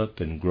develop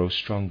and grow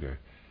stronger,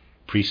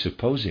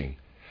 presupposing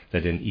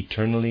that an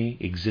eternally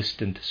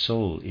existent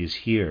soul is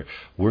here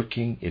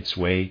working its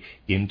way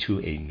into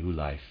a new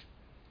life,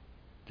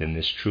 then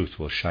this truth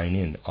will shine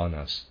in on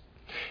us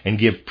and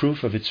give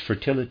proof of its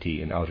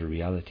fertility in outer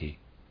reality.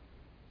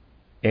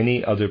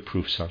 Any other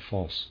proofs are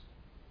false.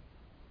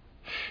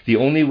 The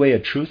only way a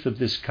truth of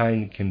this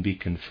kind can be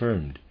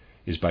confirmed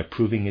is by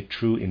proving it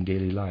true in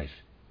daily life.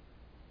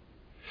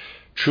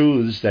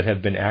 Truths that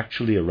have been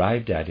actually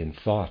arrived at in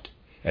thought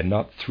and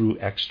not through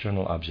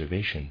external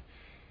observation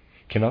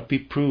cannot be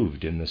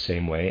proved in the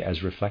same way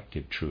as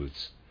reflected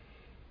truths.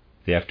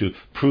 They have to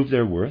prove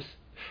their worth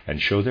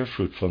and show their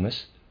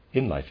fruitfulness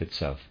in life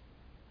itself.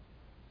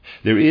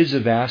 There is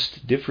a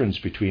vast difference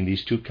between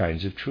these two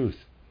kinds of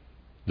truth.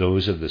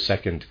 Those of the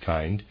second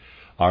kind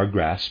are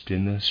grasped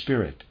in the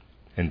spirit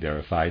and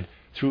verified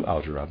through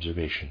outer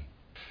observation.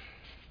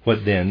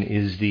 What then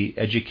is the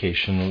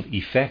educational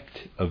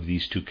effect of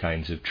these two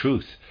kinds of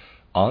truth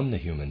on the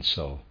human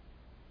soul?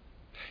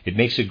 It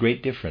makes a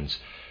great difference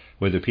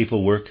whether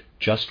people work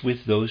just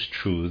with those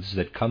truths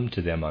that come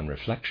to them on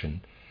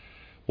reflection,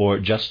 or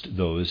just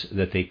those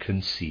that they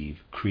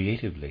conceive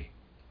creatively.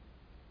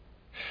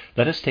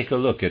 Let us take a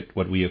look at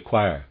what we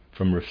acquire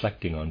from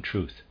reflecting on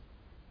truth.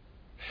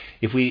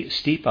 If we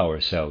steep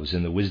ourselves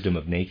in the wisdom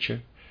of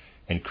nature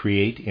and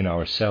create in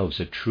ourselves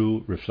a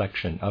true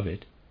reflection of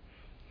it,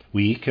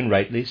 we can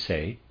rightly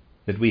say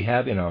that we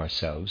have in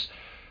ourselves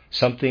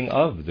something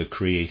of the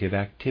creative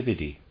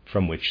activity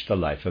from which the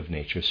life of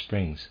nature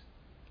springs.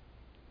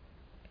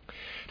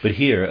 But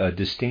here a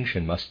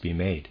distinction must be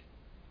made.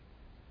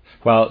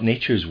 While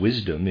nature's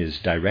wisdom is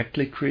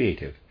directly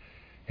creative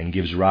and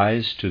gives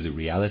rise to the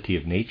reality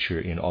of nature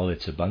in all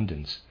its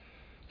abundance,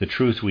 the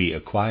truth we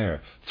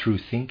acquire through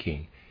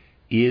thinking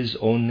is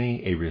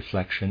only a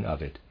reflection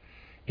of it,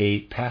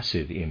 a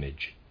passive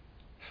image,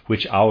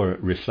 which our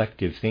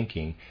reflective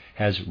thinking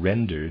has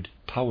rendered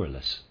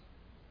powerless.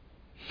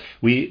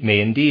 We may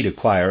indeed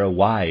acquire a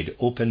wide,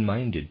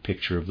 open-minded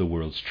picture of the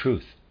world's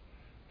truth,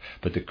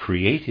 but the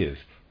creative,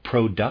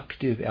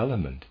 productive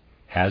element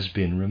has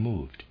been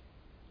removed.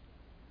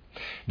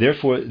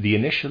 Therefore, the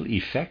initial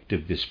effect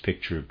of this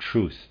picture of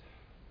truth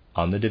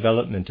on the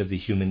development of the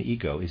human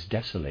ego is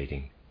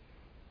desolating.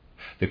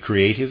 The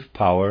creative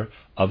power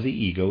of the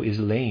ego is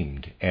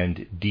lamed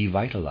and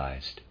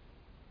devitalized.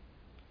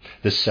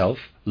 The self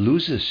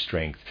loses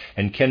strength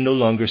and can no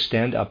longer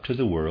stand up to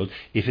the world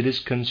if it is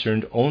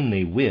concerned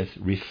only with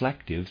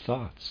reflective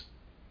thoughts.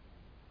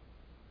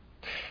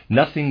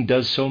 Nothing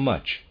does so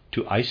much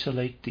to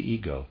isolate the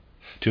ego,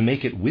 to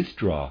make it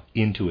withdraw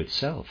into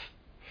itself,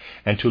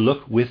 and to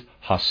look with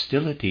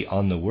hostility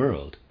on the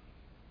world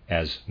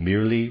as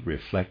merely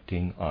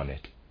reflecting on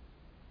it.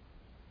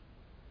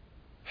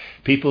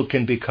 People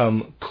can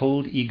become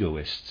cold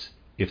egoists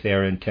if they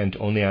are intent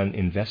only on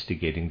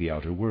investigating the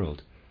outer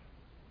world.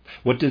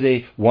 What do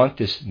they want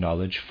this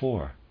knowledge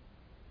for?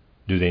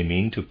 Do they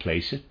mean to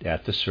place it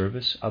at the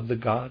service of the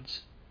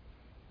gods?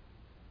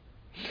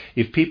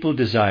 If people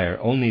desire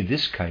only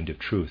this kind of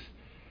truth,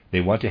 they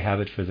want to have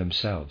it for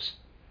themselves,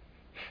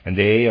 and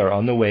they are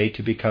on the way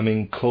to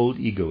becoming cold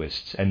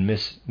egoists and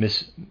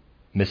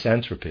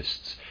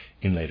misanthropists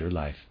in later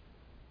life.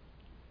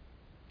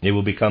 They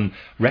will become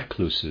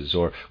recluses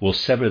or will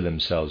sever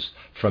themselves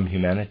from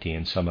humanity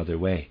in some other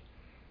way,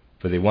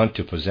 for they want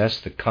to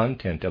possess the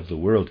content of the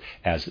world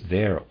as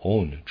their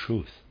own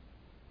truth.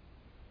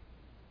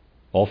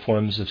 All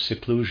forms of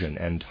seclusion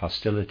and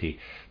hostility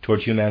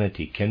toward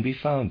humanity can be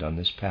found on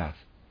this path.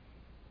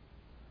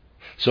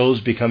 Souls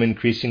become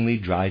increasingly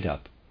dried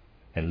up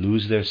and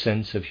lose their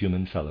sense of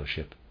human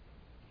fellowship.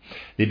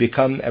 They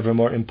become ever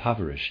more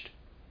impoverished,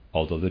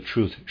 although the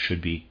truth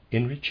should be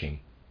enriching.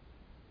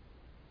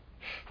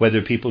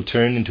 Whether people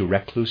turn into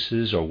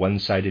recluses or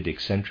one-sided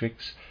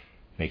eccentrics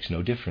makes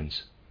no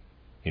difference.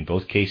 In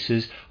both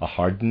cases, a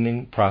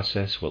hardening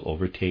process will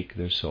overtake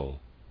their soul.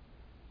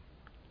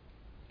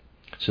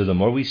 So the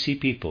more we see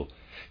people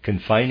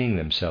confining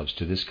themselves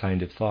to this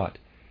kind of thought,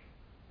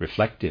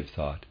 reflective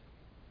thought,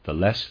 the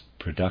less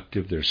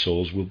productive their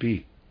souls will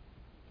be.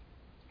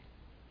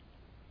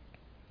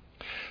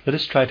 Let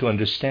us try to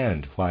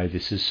understand why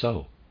this is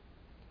so.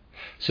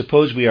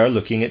 Suppose we are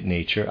looking at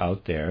nature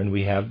out there and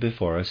we have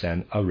before us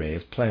an array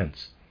of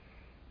plants.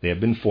 They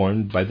have been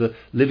formed by the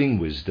living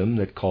wisdom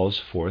that calls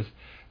forth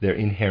their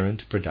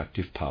inherent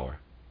productive power.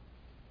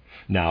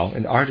 Now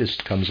an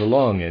artist comes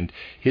along and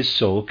his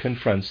soul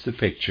confronts the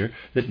picture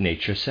that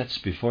nature sets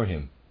before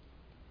him.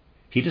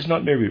 He does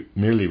not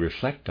merely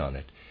reflect on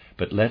it,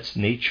 but lets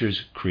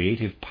nature's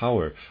creative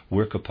power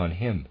work upon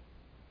him.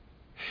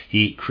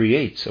 He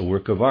creates a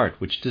work of art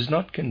which does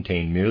not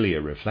contain merely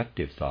a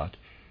reflective thought,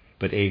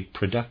 but a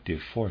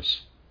productive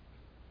force.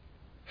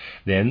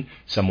 Then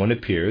someone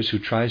appears who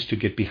tries to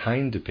get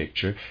behind the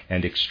picture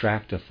and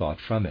extract a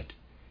thought from it.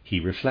 He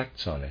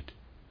reflects on it.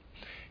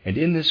 And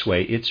in this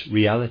way its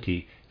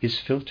reality is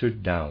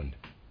filtered down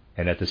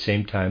and at the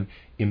same time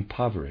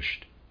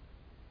impoverished.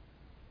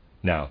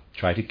 Now,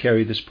 try to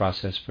carry this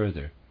process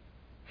further.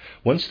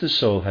 Once the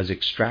soul has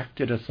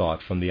extracted a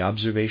thought from the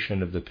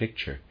observation of the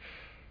picture,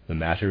 the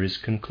matter is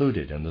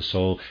concluded and the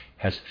soul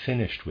has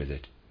finished with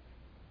it.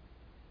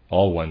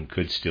 All one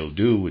could still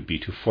do would be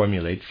to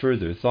formulate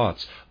further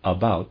thoughts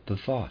about the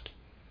thought.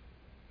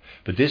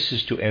 But this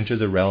is to enter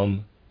the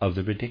realm of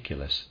the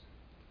ridiculous,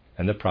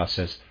 and the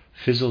process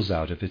fizzles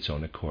out of its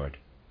own accord.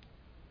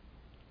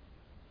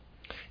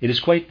 It is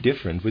quite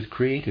different with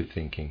creative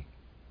thinking.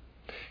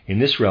 In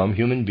this realm,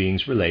 human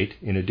beings relate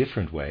in a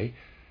different way,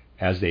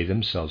 as they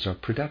themselves are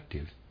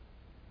productive.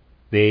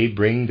 They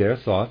bring their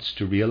thoughts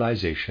to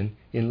realization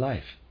in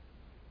life.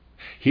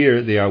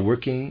 Here they are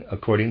working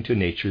according to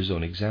nature's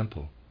own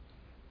example.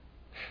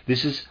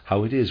 This is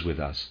how it is with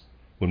us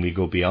when we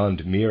go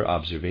beyond mere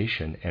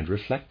observation and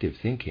reflective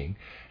thinking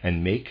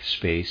and make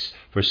space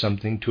for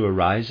something to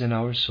arise in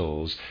our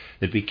souls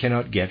that we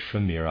cannot get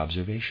from mere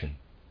observation.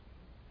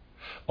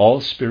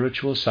 All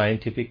spiritual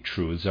scientific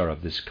truths are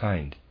of this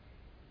kind.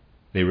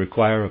 They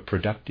require a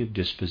productive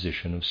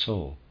disposition of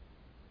soul.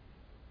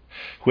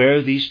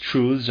 Where these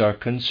truths are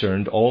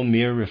concerned, all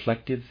mere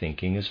reflective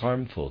thinking is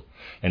harmful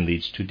and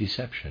leads to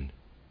deception.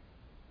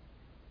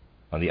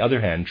 On the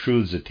other hand,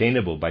 truths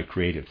attainable by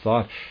creative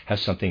thought have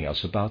something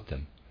else about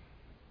them.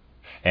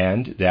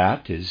 And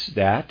that is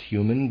that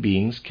human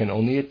beings can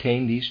only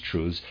attain these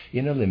truths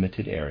in a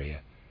limited area.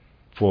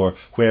 For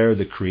where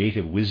the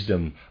creative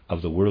wisdom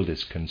of the world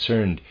is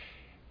concerned,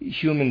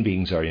 human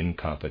beings are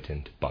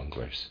incompetent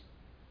bunglers.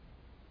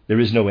 There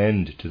is no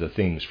end to the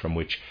things from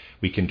which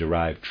we can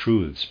derive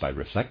truths by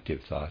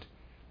reflective thought,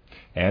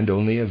 and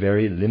only a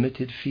very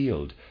limited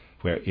field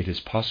where it is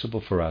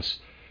possible for us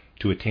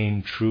to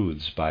attain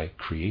truths by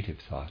creative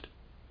thought.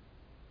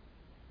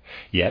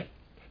 Yet,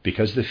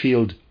 because the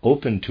field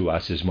open to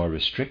us is more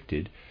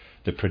restricted,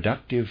 the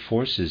productive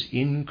forces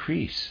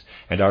increase,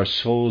 and our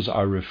souls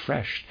are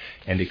refreshed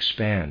and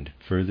expand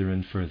further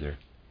and further.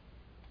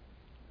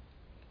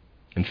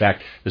 In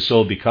fact, the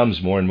soul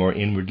becomes more and more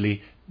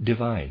inwardly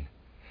divine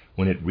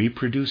when it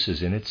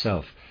reproduces in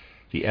itself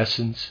the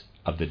essence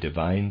of the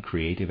divine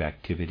creative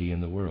activity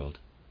in the world.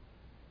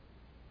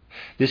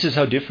 This is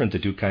how different the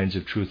two kinds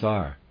of truth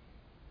are,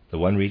 the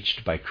one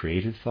reached by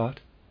creative thought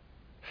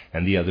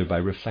and the other by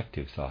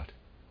reflective thought.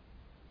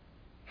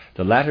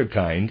 The latter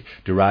kind,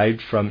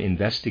 derived from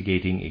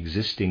investigating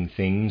existing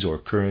things or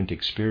current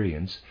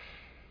experience,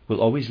 will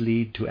always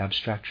lead to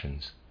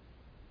abstractions,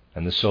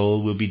 and the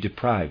soul will be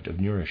deprived of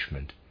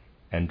nourishment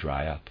and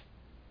dry up.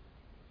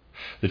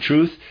 The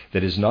truth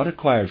that is not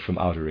acquired from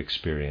outer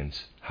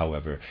experience,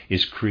 however,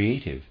 is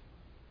creative,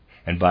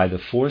 and by the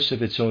force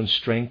of its own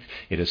strength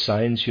it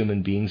assigns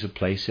human beings a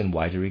place in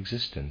wider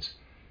existence,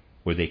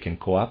 where they can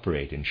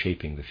cooperate in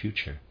shaping the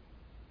future.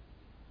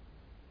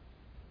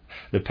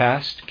 The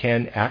past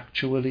can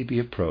actually be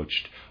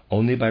approached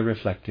only by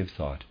reflective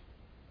thought,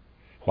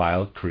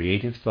 while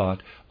creative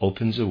thought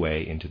opens a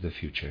way into the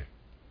future.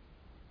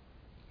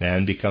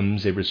 Man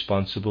becomes a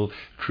responsible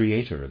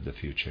creator of the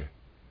future.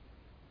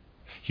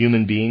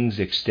 Human beings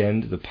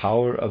extend the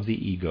power of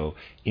the ego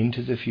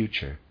into the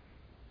future,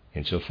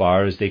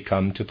 insofar as they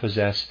come to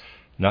possess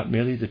not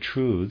merely the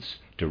truths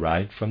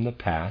derived from the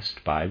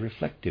past by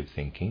reflective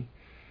thinking,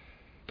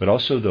 but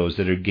also those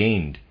that are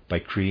gained by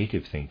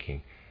creative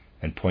thinking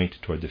and point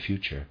toward the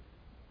future.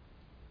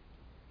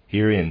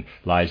 Herein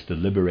lies the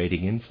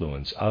liberating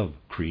influence of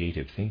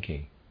creative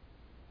thinking.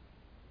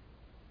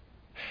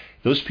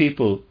 Those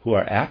people who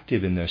are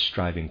active in their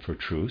striving for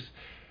truth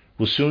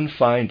will soon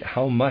find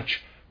how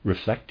much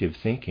reflective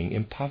thinking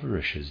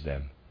impoverishes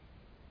them,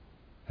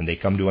 and they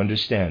come to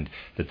understand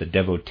that the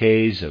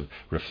devotees of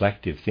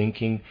reflective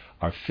thinking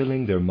are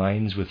filling their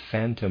minds with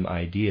phantom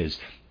ideas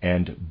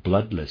and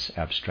bloodless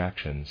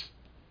abstractions.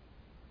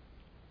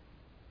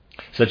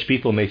 Such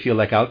people may feel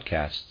like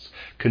outcasts,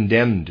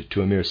 condemned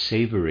to a mere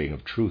savoring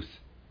of truth,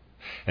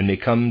 and may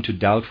come to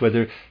doubt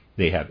whether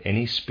they have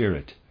any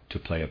spirit to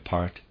play a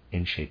part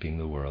in shaping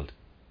the world.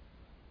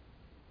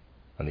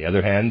 On the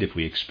other hand, if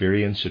we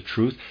experience a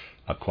truth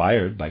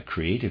acquired by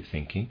creative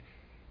thinking,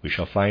 we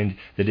shall find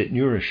that it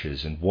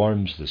nourishes and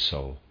warms the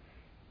soul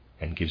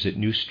and gives it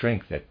new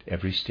strength at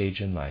every stage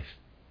in life.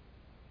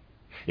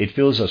 It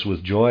fills us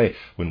with joy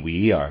when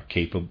we are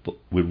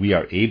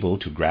able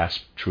to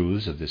grasp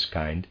truths of this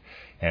kind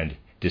and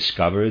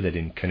discover that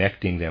in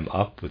connecting them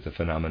up with the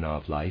phenomena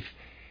of life,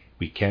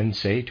 we can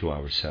say to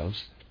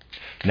ourselves,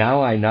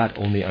 "Now I not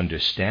only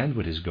understand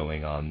what is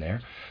going on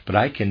there, but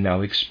I can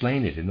now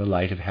explain it in the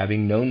light of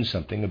having known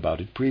something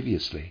about it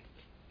previously."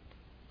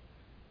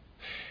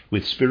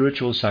 With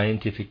spiritual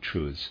scientific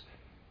truths,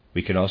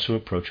 we can also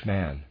approach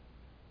man.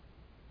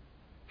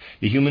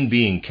 The human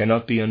being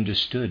cannot be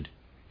understood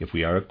if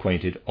we are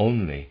acquainted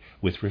only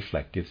with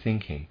reflective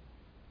thinking.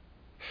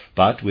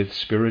 But with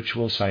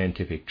spiritual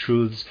scientific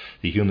truths,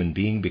 the human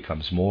being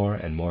becomes more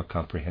and more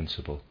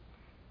comprehensible,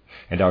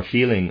 and our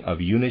feeling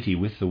of unity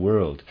with the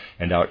world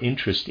and our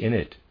interest in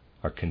it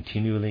are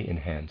continually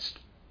enhanced.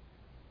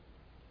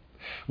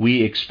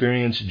 We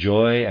experience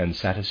joy and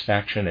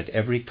satisfaction at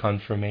every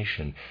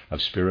confirmation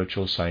of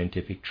spiritual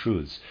scientific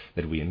truths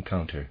that we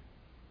encounter.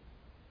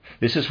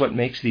 This is what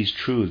makes these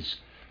truths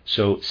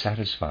so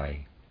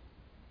satisfying,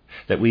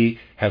 that we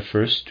have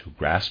first to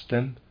grasp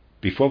them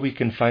before we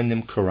can find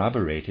them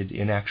corroborated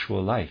in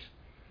actual life,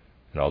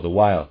 and all the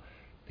while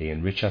they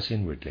enrich us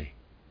inwardly.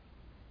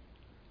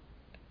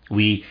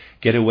 We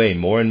get away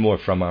more and more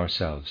from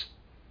ourselves,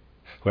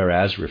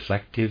 whereas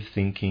reflective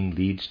thinking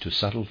leads to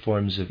subtle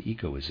forms of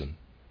egoism.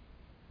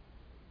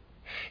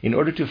 In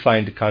order to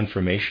find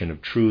confirmation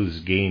of truths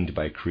gained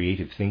by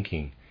creative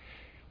thinking,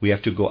 we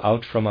have to go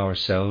out from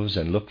ourselves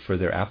and look for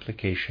their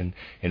application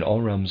in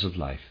all realms of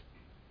life.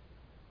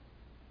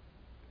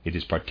 It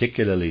is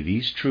particularly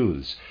these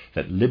truths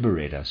that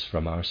liberate us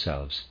from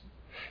ourselves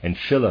and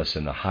fill us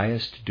in the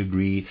highest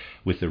degree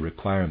with the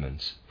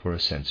requirements for a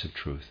sense of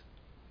truth.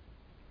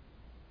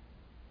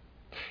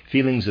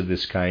 Feelings of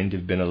this kind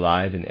have been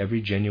alive in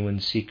every genuine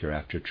seeker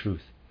after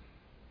truth.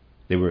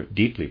 They were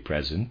deeply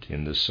present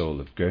in the soul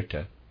of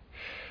Goethe,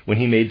 when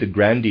he made the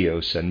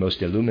grandiose and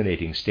most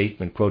illuminating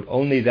statement, quote,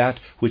 "Only that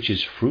which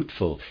is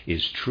fruitful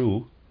is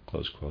true,"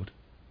 close quote.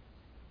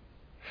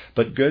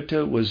 But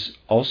Goethe was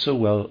also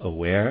well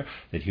aware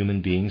that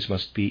human beings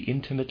must be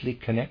intimately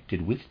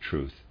connected with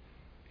truth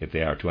if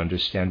they are to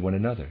understand one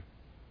another.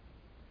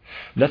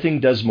 Nothing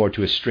does more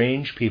to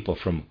estrange people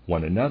from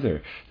one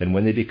another than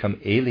when they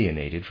become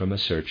alienated from a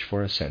search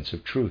for a sense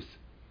of truth.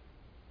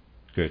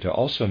 Goethe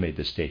also made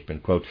the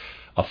statement, quote,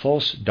 "A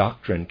false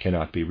doctrine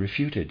cannot be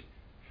refuted,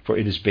 for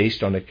it is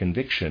based on a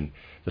conviction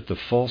that the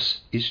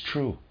false is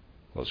true,"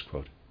 close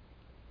quote.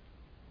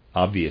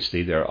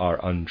 Obviously, there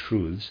are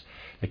untruths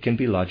that can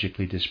be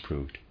logically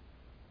disproved,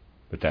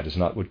 but that is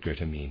not what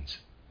Goethe means.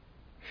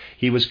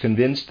 He was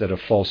convinced that a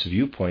false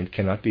viewpoint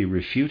cannot be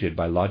refuted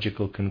by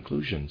logical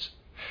conclusions,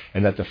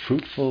 and that the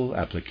fruitful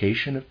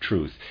application of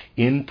truth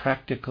in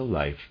practical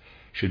life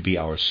should be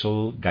our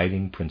sole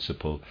guiding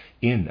principle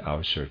in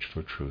our search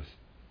for truth.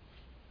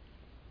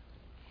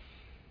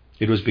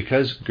 It was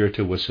because Goethe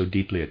was so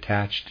deeply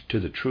attached to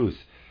the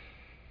truth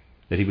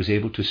that he was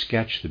able to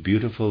sketch the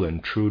beautiful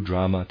and true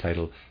drama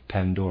titled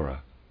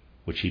Pandora,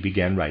 which he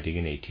began writing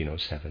in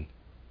 1807.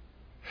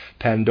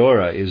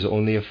 Pandora is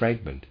only a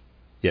fragment,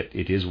 yet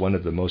it is one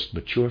of the most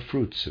mature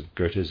fruits of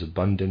Goethe's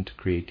abundant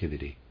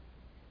creativity.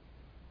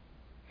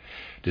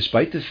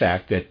 Despite the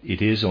fact that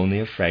it is only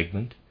a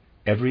fragment,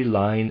 every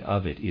line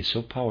of it is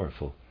so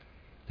powerful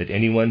that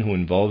anyone who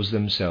involves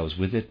themselves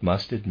with it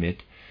must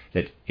admit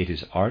that it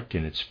is art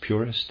in its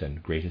purest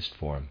and greatest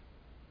form.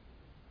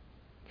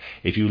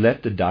 If you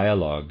let the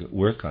dialogue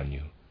work on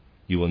you,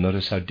 you will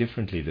notice how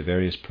differently the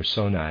various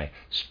personae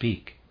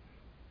speak,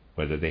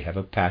 whether they have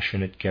a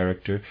passionate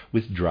character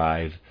with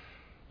drive,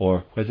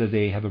 or whether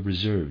they have a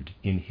reserved,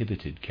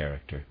 inhibited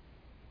character.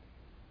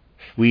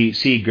 We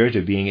see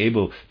Goethe being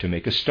able to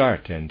make a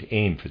start and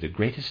aim for the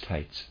greatest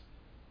heights,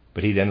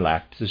 but he then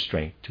lacked the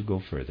strength to go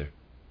further.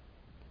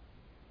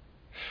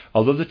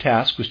 Although the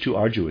task was too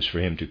arduous for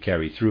him to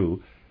carry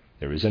through,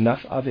 there is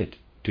enough of it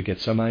to get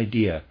some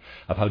idea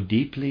of how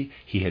deeply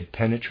he had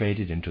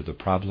penetrated into the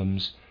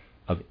problems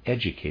of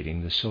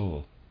educating the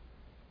soul.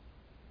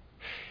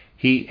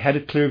 He had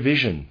a clear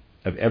vision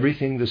of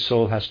everything the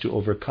soul has to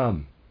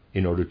overcome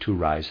in order to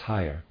rise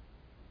higher.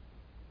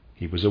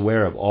 He was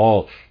aware of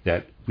all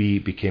that we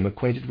became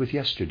acquainted with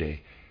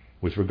yesterday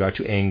with regard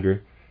to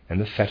anger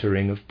and the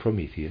fettering of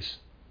Prometheus.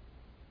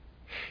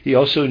 He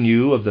also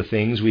knew of the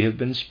things we have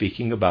been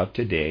speaking about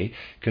today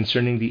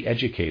concerning the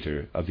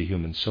educator of the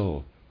human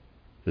soul,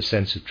 the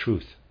sense of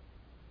truth.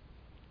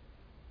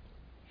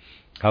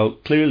 How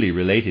clearly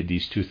related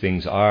these two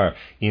things are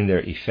in their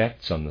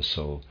effects on the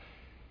soul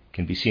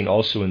can be seen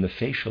also in the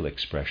facial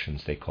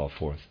expressions they call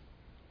forth.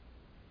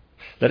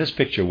 Let us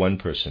picture one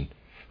person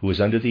who is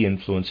under the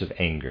influence of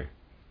anger,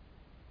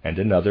 and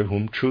another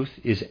whom truth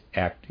is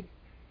acting,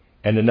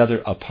 and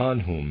another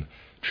upon whom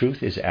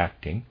truth is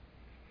acting,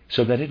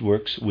 so that it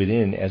works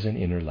within as an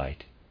inner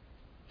light.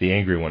 The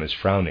angry one is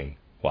frowning.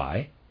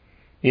 Why?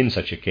 In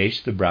such a case,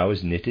 the brow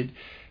is knitted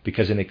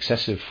because an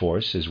excessive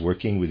force is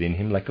working within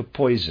him like a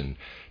poison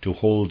to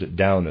hold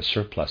down a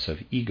surplus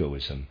of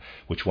egoism,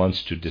 which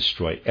wants to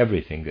destroy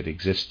everything that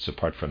exists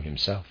apart from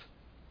himself.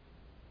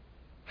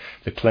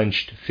 The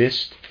clenched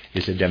fist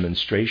is a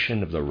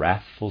demonstration of the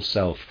wrathful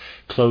self,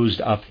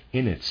 closed up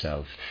in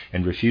itself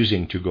and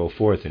refusing to go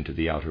forth into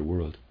the outer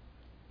world.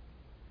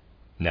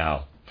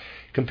 Now,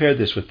 compare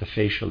this with the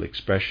facial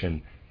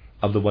expression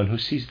of the one who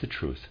sees the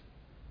truth.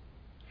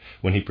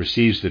 When he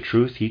perceives the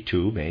truth, he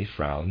too may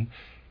frown,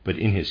 but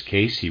in his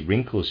case he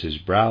wrinkles his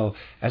brow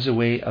as a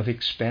way of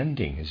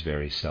expanding his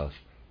very self,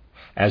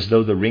 as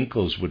though the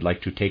wrinkles would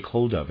like to take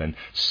hold of and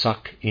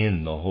suck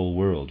in the whole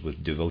world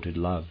with devoted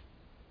love.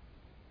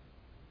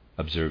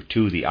 Observe,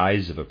 too, the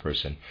eyes of a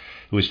person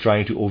who is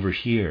trying to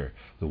overhear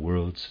the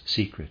world's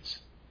secrets.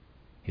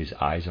 His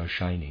eyes are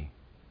shining,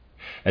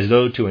 as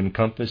though to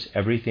encompass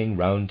everything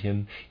round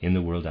him in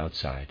the world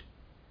outside.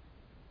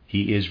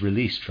 He is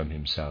released from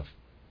himself,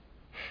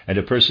 and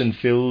a person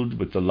filled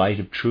with the light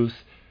of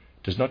truth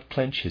does not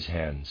clench his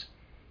hands,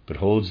 but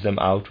holds them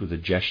out with a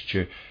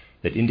gesture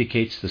that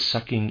indicates the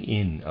sucking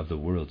in of the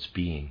world's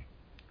being.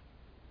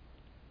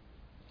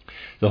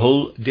 The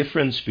whole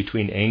difference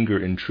between anger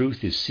and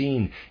truth is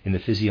seen in the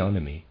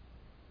physiognomy.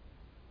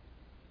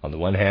 On the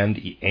one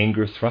hand,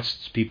 anger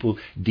thrusts people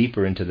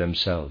deeper into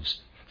themselves.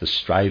 The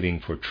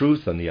striving for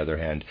truth, on the other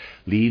hand,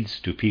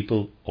 leads to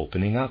people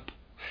opening up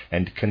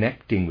and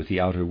connecting with the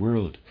outer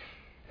world,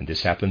 and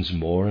this happens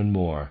more and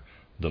more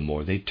the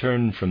more they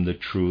turn from the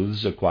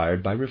truths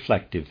acquired by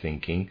reflective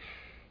thinking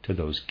to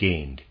those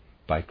gained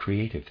by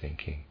creative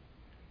thinking.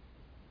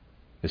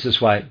 This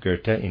is why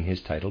Goethe, in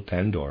his title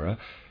Pandora,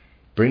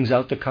 brings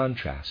out the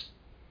contrast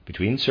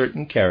between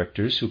certain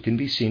characters who can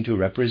be seen to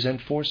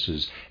represent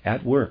forces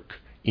at work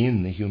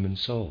in the human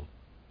soul.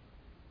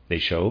 They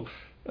show,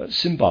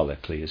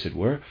 symbolically as it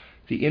were,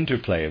 the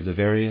interplay of the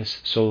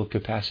various soul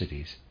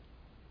capacities.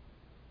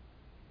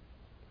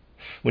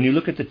 When you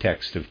look at the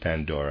text of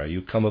Pandora,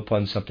 you come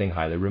upon something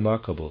highly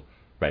remarkable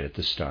right at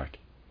the start.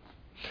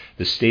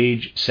 The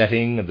stage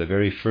setting of the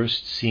very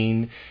first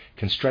scene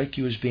can strike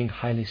you as being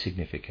highly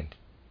significant.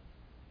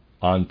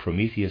 On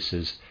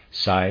Prometheus's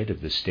side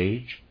of the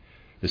stage,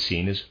 the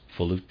scene is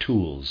full of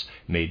tools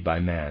made by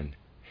man,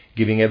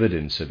 giving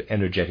evidence of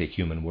energetic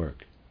human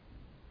work.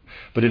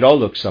 But it all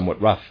looks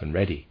somewhat rough and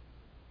ready.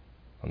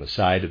 On the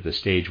side of the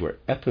stage where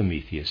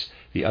Epimetheus,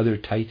 the other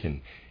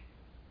Titan,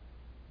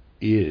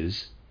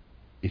 is,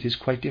 it is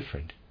quite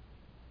different.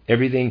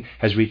 Everything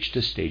has reached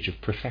a stage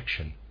of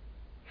perfection.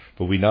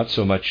 For we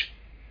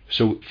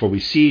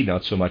see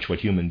not so much what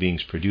human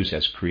beings produce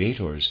as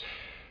creators,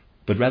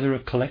 but rather a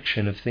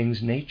collection of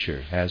things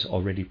nature has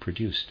already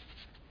produced.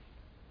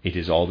 It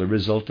is all the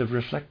result of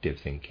reflective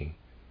thinking.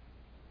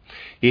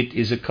 It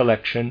is a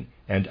collection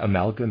and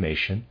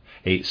amalgamation,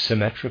 a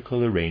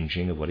symmetrical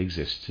arranging of what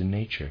exists in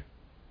nature.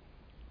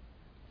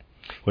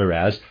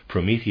 Whereas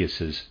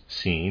Prometheus's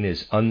scene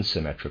is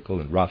unsymmetrical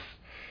and rough,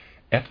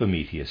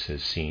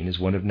 Epimetheus's scene is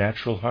one of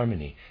natural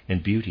harmony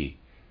and beauty,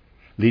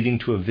 leading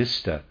to a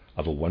vista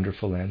of a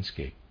wonderful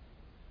landscape.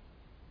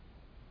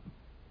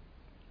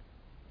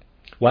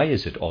 Why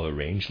is it all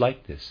arranged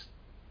like this?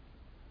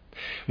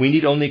 We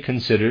need only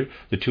consider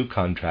the two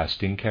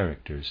contrasting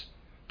characters,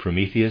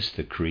 Prometheus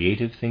the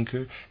creative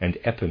thinker and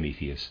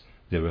Epimetheus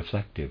the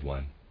reflective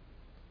one.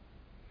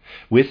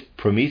 With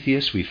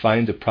Prometheus we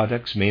find the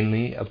products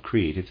mainly of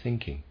creative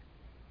thinking.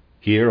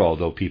 Here,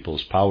 although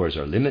people's powers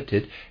are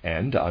limited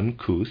and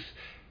uncouth,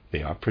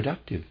 they are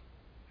productive.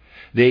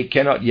 They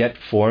cannot yet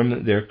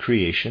form their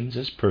creations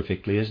as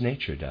perfectly as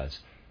nature does,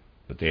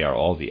 but they are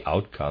all the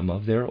outcome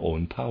of their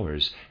own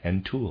powers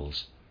and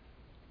tools.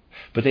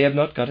 But they have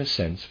not got a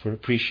sense for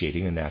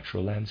appreciating a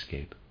natural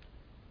landscape.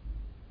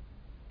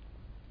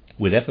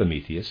 With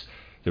Epimetheus,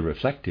 the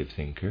reflective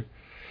thinker,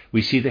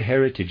 we see the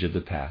heritage of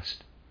the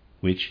past,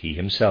 which he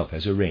himself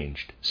has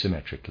arranged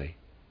symmetrically.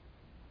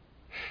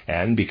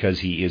 And because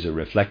he is a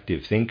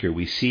reflective thinker,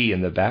 we see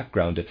in the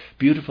background a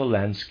beautiful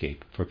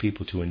landscape for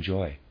people to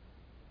enjoy.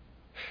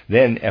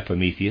 Then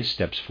Epimetheus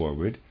steps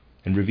forward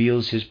and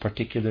reveals his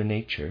particular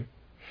nature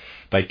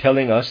by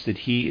telling us that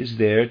he is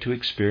there to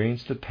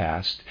experience the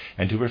past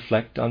and to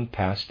reflect on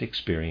past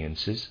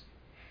experiences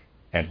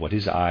and what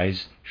his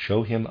eyes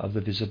show him of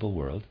the visible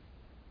world.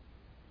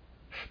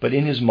 But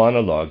in his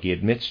monologue he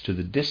admits to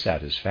the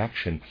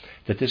dissatisfaction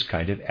that this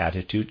kind of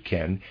attitude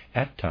can,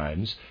 at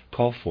times,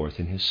 call forth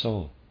in his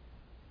soul.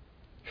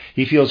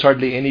 He feels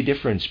hardly any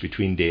difference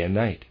between day and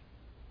night.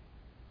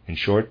 In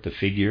short, the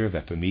figure of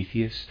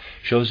Epimetheus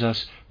shows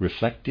us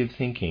reflective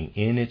thinking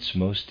in its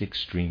most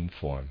extreme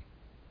form.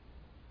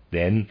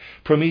 Then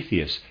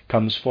Prometheus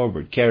comes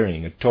forward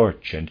carrying a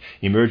torch and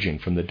emerging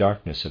from the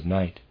darkness of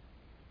night.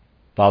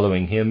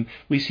 Following him,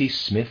 we see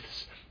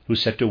smiths who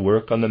set to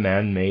work on the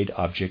man-made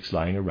objects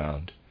lying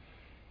around,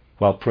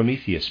 while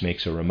Prometheus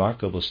makes a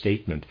remarkable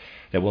statement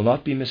that will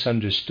not be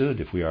misunderstood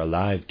if we are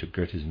alive to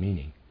Goethe's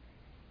meaning.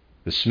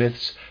 The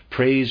smiths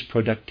praise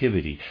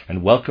productivity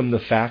and welcome the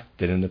fact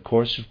that in the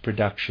course of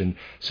production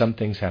some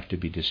things have to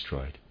be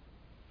destroyed.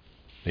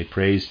 They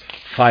praise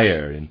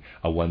fire in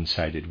a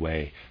one-sided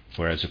way,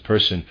 whereas a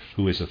person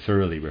who is a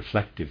thoroughly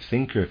reflective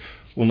thinker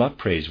will not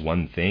praise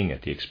one thing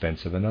at the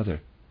expense of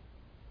another.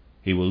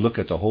 He will look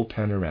at the whole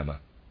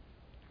panorama.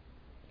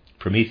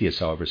 Prometheus,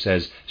 however,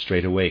 says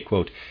straight away,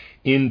 quote,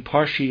 "In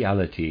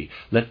partiality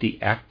let the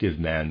active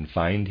man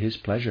find his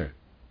pleasure,"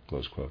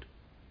 close quote.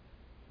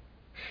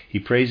 He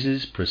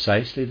praises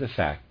precisely the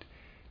fact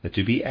that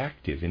to be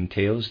active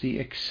entails the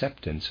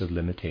acceptance of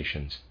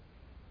limitations.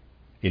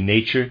 In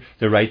nature,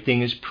 the right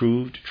thing is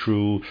proved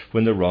true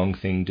when the wrong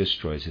thing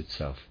destroys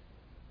itself.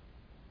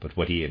 But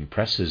what he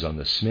impresses on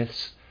the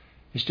smiths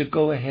is to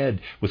go ahead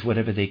with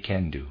whatever they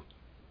can do.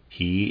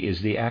 He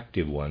is the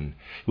active one,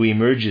 who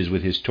emerges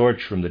with his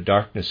torch from the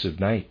darkness of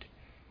night,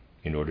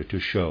 in order to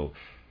show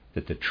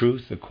that the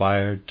truth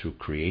acquired through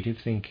creative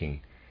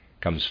thinking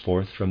comes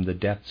forth from the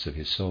depths of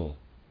his soul.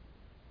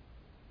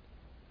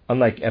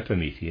 Unlike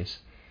Epimetheus,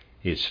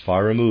 he is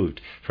far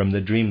removed from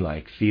the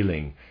dreamlike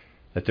feeling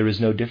that there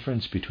is no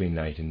difference between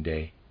night and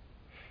day,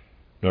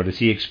 nor does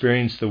he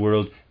experience the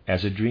world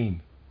as a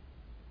dream.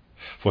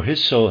 For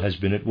his soul has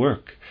been at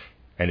work,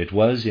 and it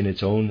was in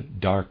its own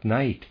dark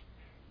night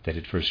that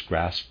it first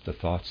grasped the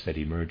thoughts that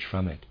emerge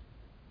from it.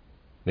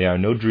 They are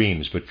no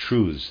dreams, but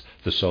truths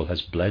the soul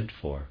has bled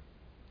for.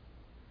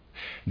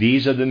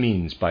 These are the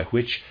means by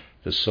which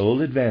the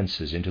soul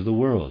advances into the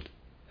world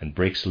and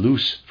breaks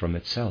loose from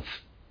itself.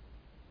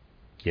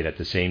 Yet at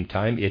the same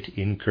time it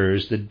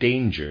incurs the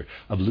danger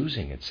of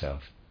losing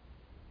itself.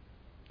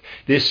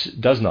 This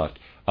does not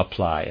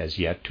apply as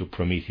yet to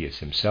Prometheus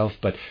himself,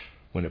 but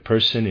when a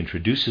person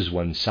introduces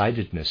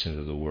one-sidedness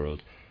into the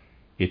world,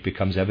 it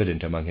becomes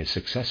evident among his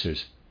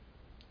successors.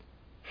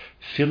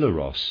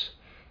 Phileros,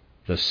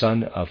 the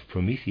son of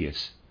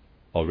Prometheus,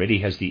 already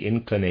has the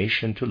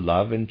inclination to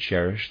love and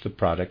cherish the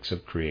products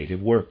of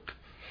creative work,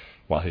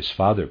 while his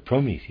father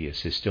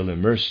Prometheus is still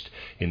immersed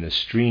in the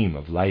stream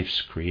of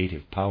life's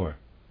creative power.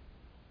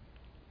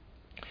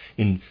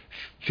 In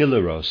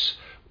Phileros,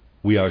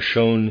 we are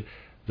shown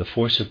the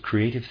force of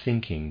creative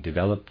thinking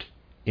developed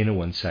in a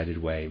one-sided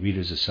way.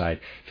 Readers aside,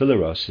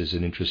 Phileros is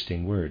an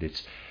interesting word.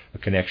 It's a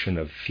connection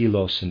of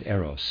philos and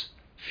eros,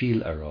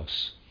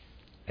 phileros.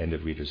 End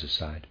of readers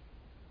aside.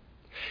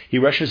 He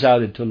rushes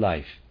out into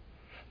life,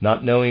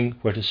 not knowing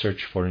where to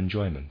search for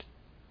enjoyment.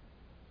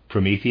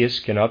 Prometheus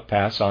cannot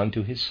pass on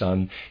to his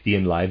son the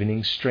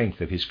enlivening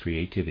strength of his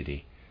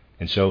creativity,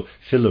 and so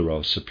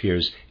Phileros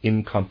appears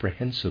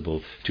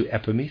incomprehensible to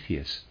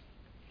Epimetheus,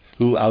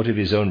 who, out of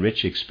his own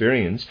rich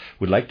experience,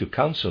 would like to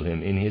counsel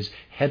him in his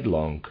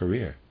headlong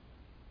career.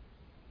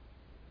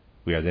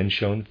 We are then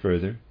shown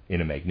further, in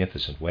a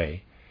magnificent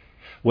way,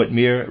 what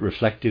mere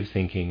reflective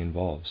thinking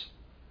involves.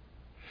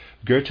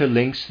 Goethe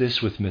links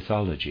this with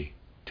mythology,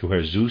 to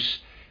where Zeus,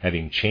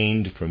 having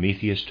chained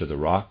Prometheus to the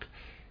rock,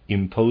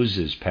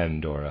 imposes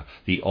Pandora,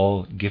 the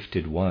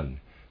all-gifted one,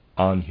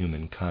 on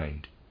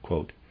humankind.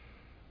 Quote,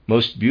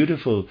 "Most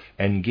beautiful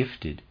and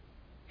gifted,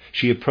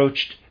 she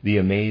approached the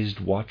amazed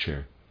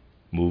watcher,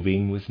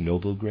 moving with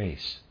noble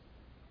grace.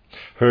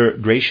 Her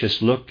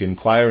gracious look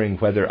inquiring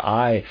whether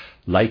I,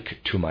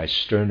 like to my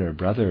sterner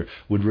brother,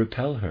 would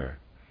repel her,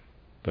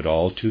 but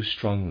all too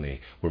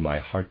strongly were my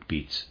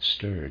heartbeats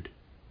stirred.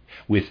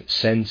 With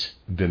sense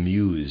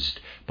bemused,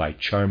 by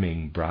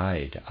charming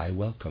bride I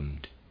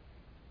welcomed.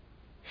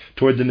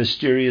 Toward the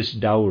mysterious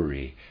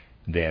dowry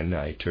then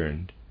I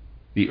turned.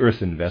 The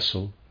earthen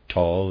vessel,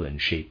 tall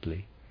and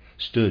shapely,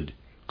 stood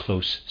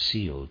close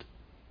sealed."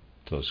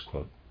 Close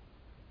quote.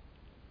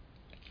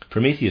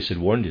 Prometheus had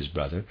warned his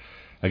brother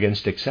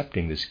against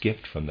accepting this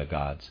gift from the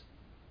gods.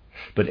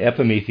 But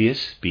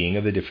Epimetheus, being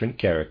of a different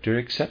character,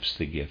 accepts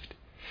the gift,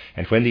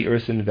 and when the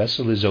earthen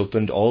vessel is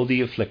opened, all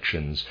the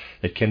afflictions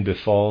that can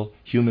befall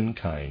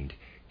humankind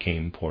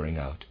came pouring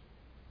out.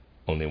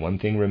 Only one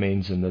thing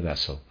remains in the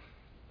vessel: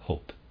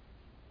 hope.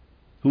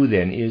 Who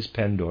then is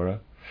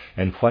Pandora,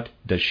 and what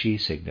does she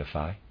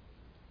signify?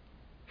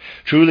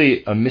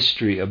 Truly, a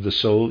mystery of the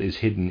soul is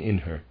hidden in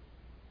her.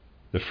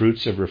 The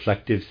fruits of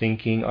reflective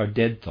thinking are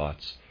dead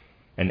thoughts,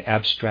 an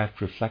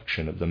abstract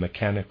reflection of the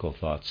mechanical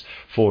thoughts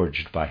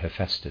forged by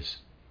Hephaestus.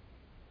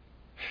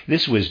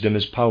 This wisdom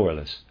is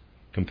powerless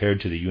compared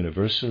to the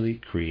universally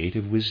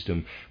creative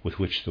wisdom with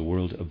which the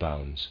world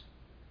abounds.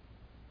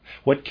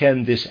 What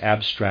can this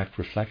abstract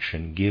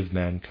reflection give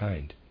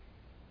mankind?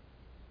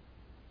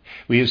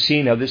 We have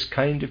seen how this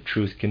kind of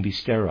truth can be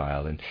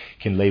sterile and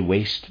can lay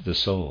waste the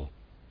soul.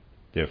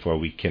 Therefore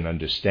we can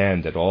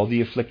understand that all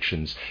the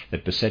afflictions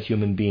that beset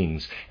human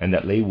beings and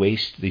that lay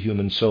waste the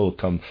human soul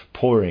come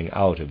pouring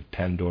out of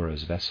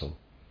Pandora's vessel.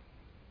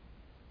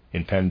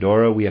 In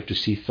Pandora we have to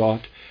see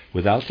thought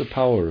without the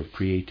power of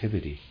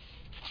creativity.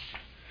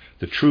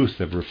 The truth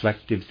of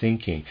reflective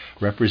thinking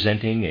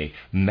representing a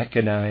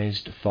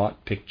mechanized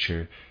thought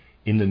picture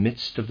in the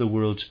midst of the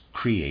world's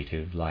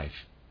creative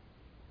life.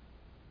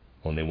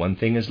 Only one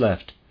thing is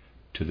left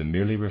to the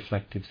merely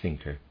reflective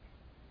thinker.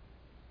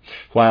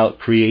 While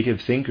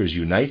creative thinkers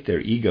unite their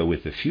ego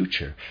with the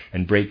future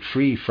and break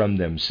free from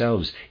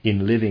themselves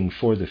in living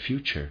for the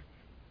future,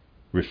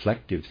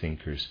 reflective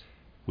thinkers,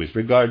 with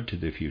regard to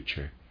the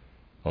future,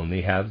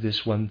 only have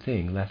this one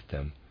thing left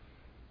them: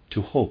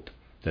 to hope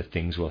that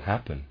things will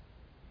happen.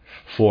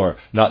 For,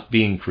 not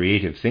being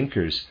creative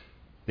thinkers,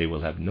 they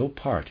will have no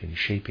part in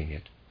shaping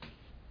it.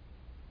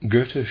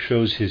 Goethe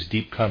shows his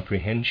deep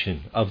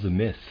comprehension of the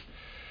myth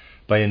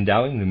by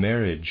endowing the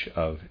marriage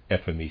of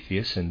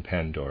Epimetheus and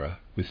Pandora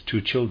with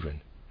two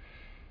children,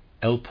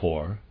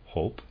 Elpor,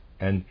 hope,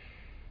 and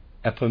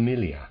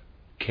Epimelia,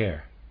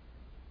 care,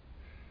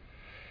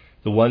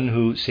 the one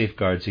who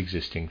safeguards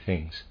existing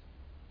things.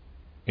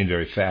 In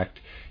very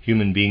fact,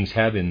 human beings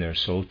have in their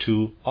soul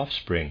two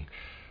offspring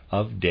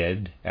of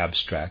dead,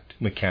 abstract,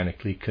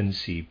 mechanically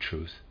conceived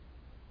truth.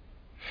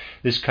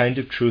 This kind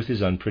of truth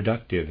is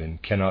unproductive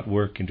and cannot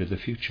work into the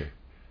future.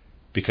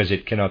 because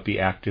it cannot be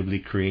actively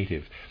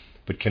creative,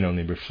 but can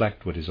only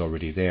reflect what is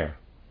already there.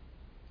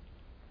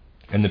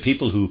 And the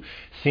people who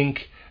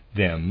think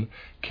them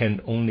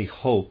can only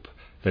hope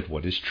that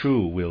what is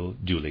true will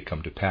duly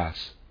come to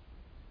pass.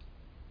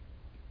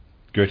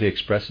 Goethe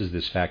expresses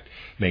this fact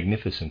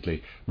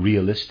magnificently,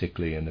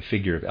 realistically, in the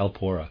figure of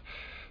Elpora,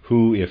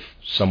 who, if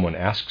someone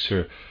asks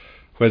her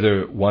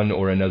whether one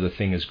or another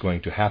thing is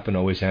going to happen,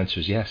 always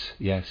answers yes,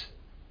 yes.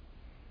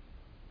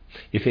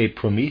 If a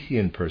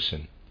Promethean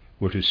person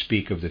were to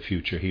speak of the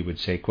future, he would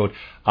say, quote,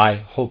 "I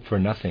hope for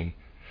nothing,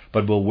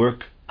 but will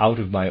work out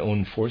of my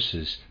own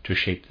forces to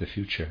shape the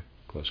future,"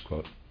 close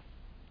quote.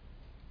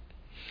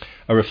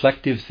 A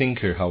reflective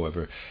thinker,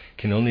 however,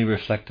 can only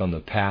reflect on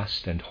the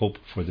past and hope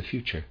for the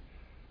future.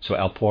 So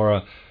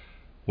Elpora,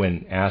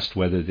 when asked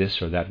whether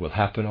this or that will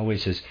happen,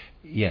 always says,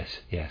 yes,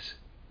 yes.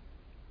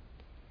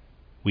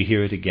 We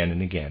hear it again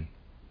and again.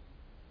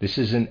 This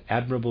is an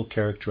admirable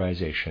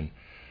characterization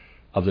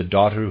of the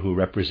daughter who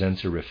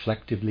represents a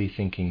reflectively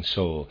thinking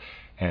soul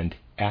and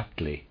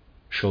aptly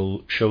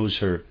shows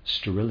her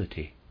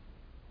sterility.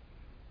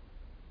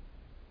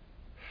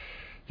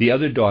 The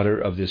other daughter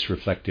of this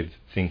reflective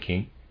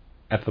thinking,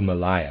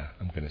 Epimelia,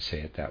 I'm going to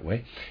say it that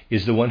way,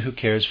 is the one who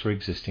cares for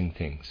existing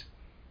things.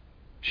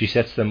 She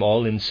sets them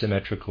all in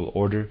symmetrical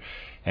order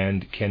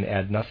and can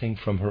add nothing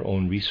from her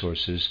own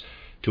resources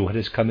to what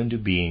has come into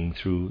being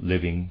through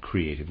living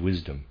creative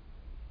wisdom.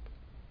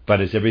 But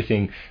as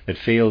everything that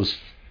fails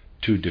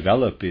to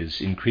develop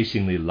is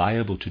increasingly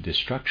liable to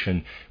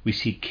destruction, we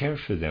see care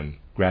for them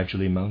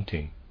gradually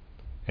mounting,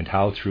 and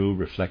how through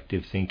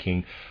reflective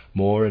thinking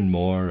more and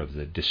more of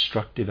the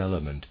destructive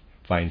element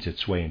finds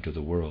its way into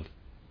the world.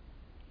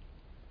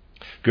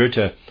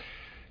 Goethe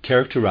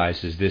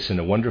characterizes this in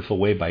a wonderful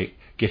way by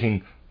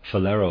getting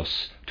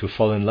Phileros to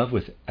fall in love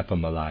with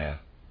Epimelia.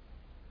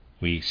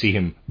 We see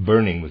him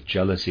burning with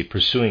jealousy,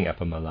 pursuing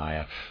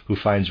Epimelia, who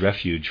finds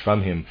refuge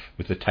from him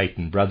with the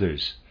Titan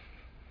brothers.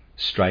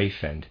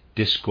 Strife and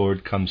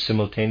discord come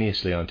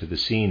simultaneously onto the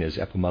scene as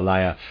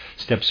Epimelia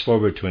steps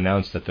forward to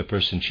announce that the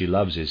person she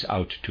loves is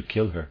out to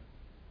kill her.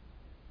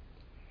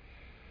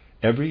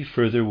 Every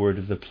further word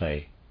of the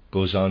play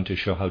goes on to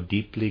show how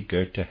deeply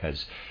Goethe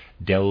has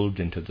delved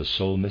into the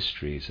soul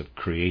mysteries of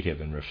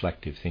creative and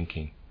reflective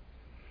thinking.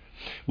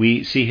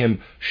 We see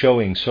him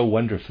showing so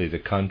wonderfully the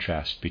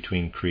contrast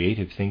between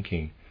creative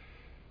thinking,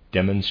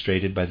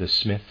 demonstrated by the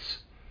smiths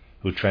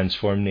who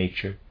transform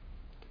nature,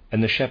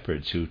 and the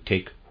shepherds who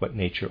take what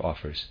nature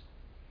offers.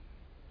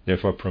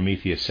 Therefore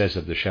Prometheus says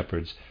of the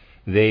shepherds,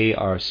 "They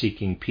are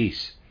seeking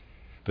peace,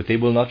 but they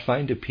will not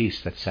find a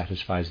peace that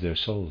satisfies their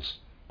souls."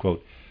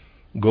 Quote,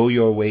 "Go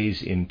your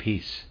ways in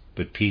peace,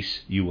 but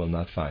peace you will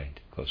not find."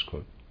 Close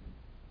quote.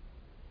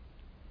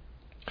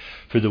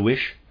 For the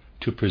wish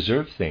to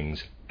preserve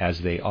things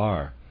as they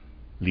are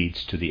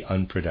leads to the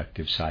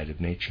unproductive side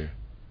of nature.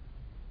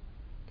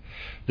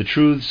 The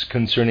truths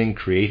concerning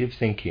creative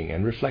thinking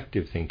and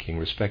reflective thinking,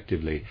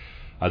 respectively,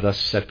 are thus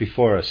set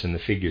before us in the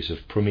figures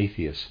of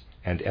Prometheus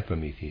and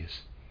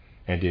Epimetheus,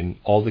 and in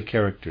all the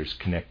characters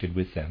connected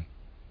with them.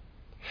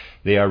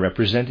 They are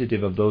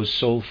representative of those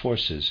soul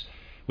forces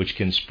which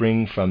can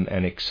spring from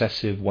an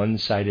excessive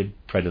one-sided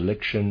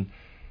predilection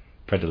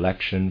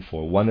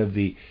for one of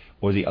the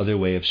or the other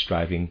way of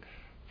striving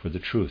for the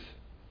truth.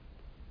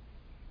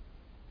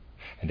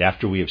 And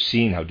after we have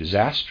seen how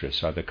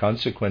disastrous are the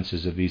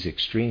consequences of these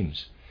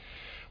extremes,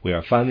 we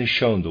are finally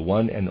shown the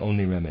one and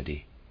only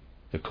remedy,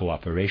 the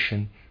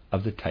cooperation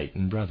of the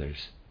Titan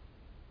brothers.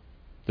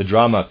 The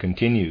drama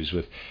continues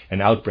with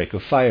an outbreak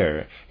of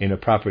fire in a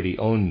property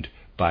owned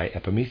by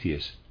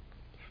Epimetheus.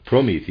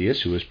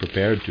 Prometheus, who is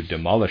prepared to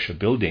demolish a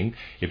building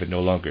if it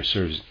no longer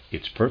serves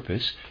its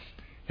purpose,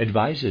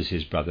 advises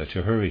his brother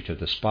to hurry to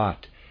the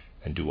spot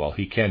and do all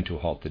he can to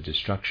halt the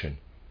destruction.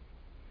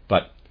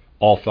 But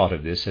all thought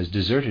of this has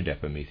deserted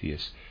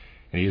Epimetheus,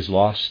 and he is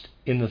lost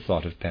in the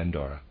thought of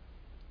Pandora.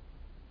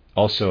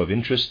 Also of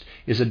interest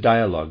is a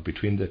dialogue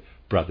between the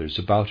brothers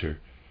about her.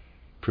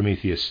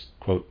 Prometheus,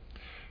 quote,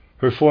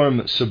 "Her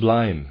form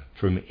sublime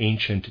from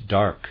ancient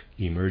dark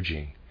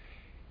emerging,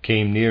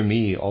 came near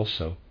me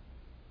also.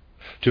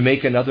 To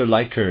make another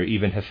like her,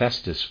 even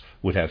Hephaestus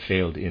would have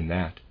failed in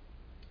that."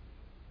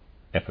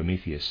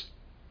 Epimetheus,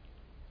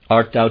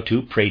 "Art thou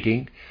too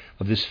prating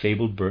of this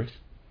fabled birth?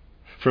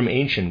 From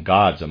ancient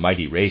gods, a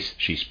mighty race,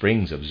 she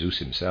springs of Zeus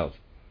himself."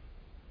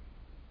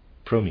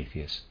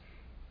 Prometheus,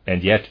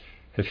 "And yet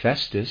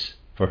Hephaestus,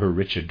 for her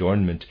rich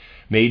adornment,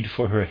 made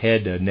for her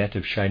head a net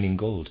of shining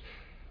gold,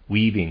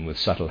 weaving with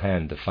subtle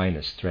hand the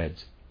finest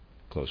threads."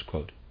 Close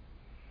quote.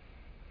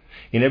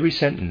 In every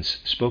sentence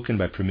spoken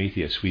by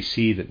Prometheus, we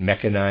see that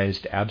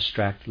mechanized,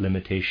 abstract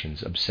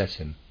limitations obsess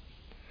him.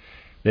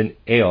 Then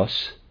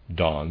Eos,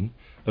 dawn,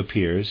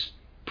 appears,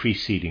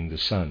 preceding the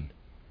sun.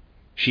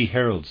 She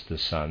heralds the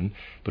sun,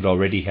 but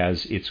already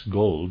has its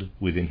gold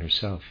within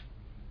herself.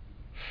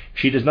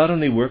 She does not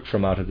only work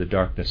from out of the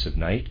darkness of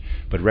night,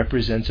 but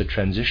represents a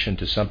transition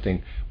to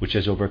something which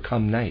has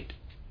overcome night.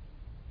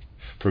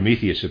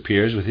 Prometheus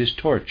appears with his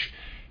torch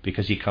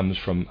because he comes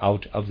from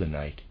out of the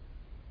night.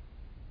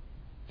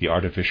 The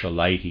artificial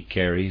light he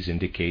carries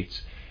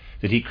indicates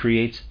that he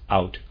creates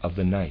out of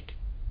the night.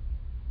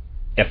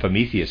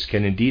 Epimetheus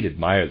can indeed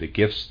admire the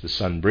gifts the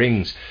sun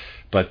brings,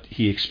 but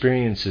he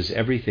experiences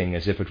everything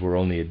as if it were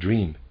only a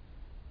dream.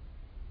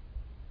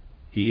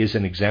 He is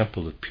an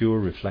example of pure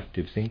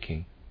reflective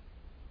thinking.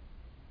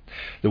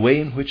 The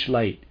way in which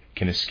light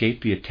can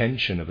escape the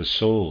attention of a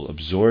soul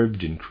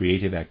absorbed in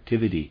creative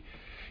activity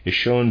is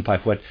shown by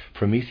what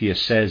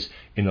Prometheus says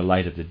in the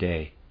light of the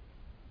day.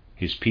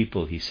 His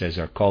people, he says,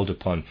 are called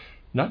upon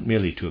not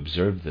merely to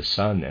observe the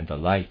sun and the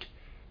light,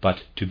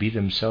 but to be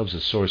themselves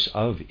a source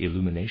of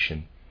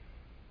illumination.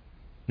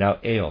 Now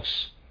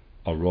Eos,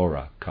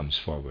 Aurora, comes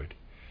forward.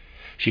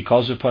 She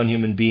calls upon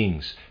human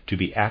beings to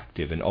be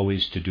active and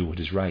always to do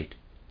what is right.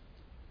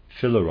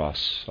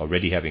 Phileros,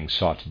 already having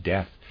sought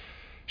death,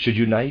 should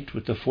unite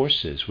with the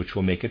forces which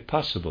will make it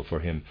possible for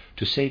him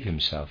to save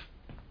himself.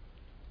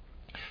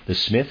 The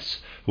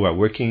smiths, who are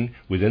working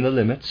within the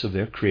limits of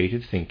their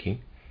creative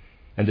thinking,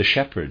 and the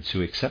shepherds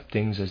who accept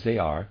things as they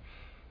are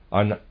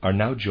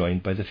now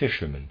joined by the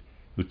fishermen,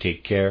 who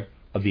take care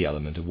of the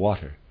element of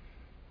water.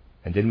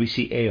 And then we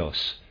see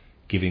Eos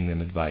giving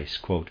them advice,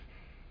 quote,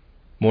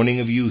 "Morning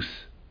of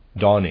youth,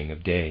 dawning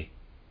of day,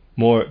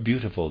 more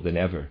beautiful than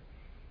ever.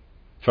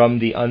 From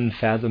the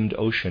unfathomed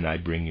ocean I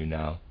bring you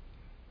now.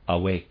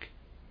 Awake,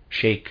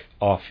 shake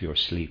off your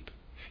sleep,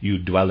 you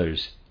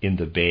dwellers in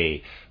the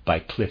bay by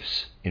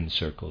cliffs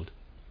encircled.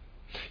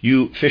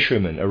 You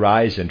fishermen,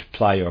 arise and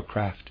ply your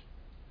craft.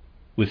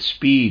 With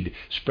speed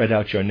spread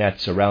out your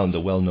nets around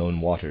the well-known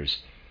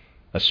waters.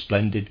 A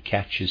splendid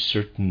catch is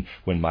certain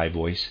when my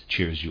voice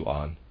cheers you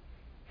on.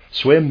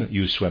 Swim,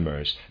 you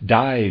swimmers,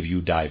 dive,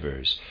 you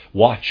divers,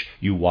 watch,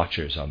 you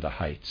watchers on the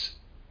heights.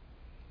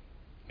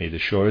 May the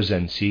shores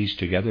and seas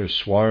together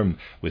swarm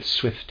with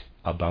swift,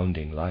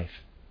 abounding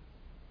life."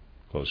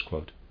 Close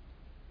quote.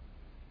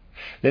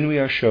 Then we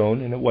are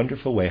shown in a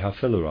wonderful way how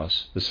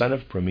Phileros, the son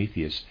of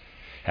Prometheus,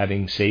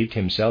 having saved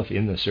himself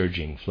in the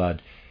surging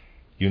flood,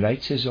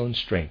 unites his own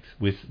strength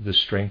with the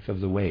strength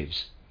of the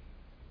waves.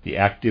 The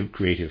active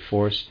creative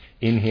force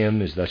in him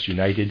is thus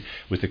united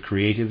with the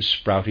creative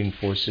sprouting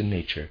force in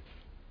nature.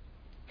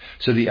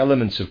 So the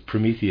elements of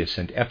Prometheus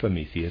and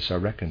Epimetheus are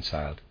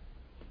reconciled.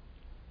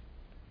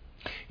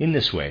 In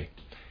this way,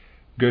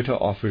 Goethe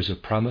offers a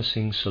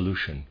promising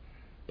solution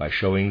by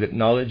showing that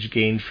knowledge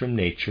gained from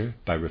nature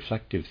by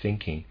reflective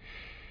thinking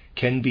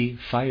can be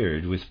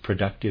fired with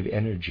productive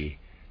energy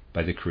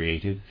by the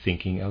creative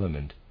thinking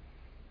element.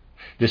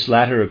 This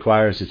latter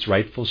acquires its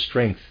rightful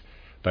strength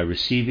by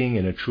receiving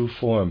in a true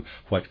form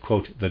what,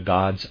 quote, "the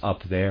gods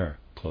up there,"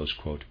 close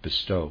quote,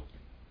 bestow.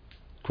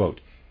 Quote,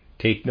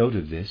 "Take note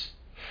of this.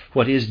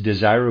 What is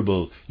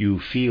desirable you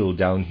feel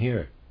down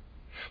here.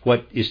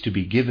 What is to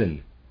be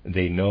given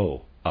they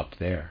know up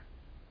there.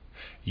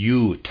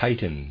 You,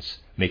 Titans,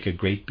 make a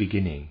great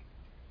beginning.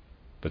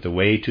 But the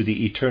way to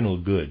the eternal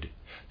good,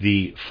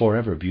 the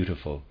forever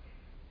beautiful,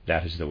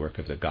 that is the work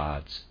of the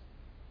gods.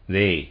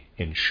 They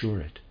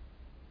ensure it."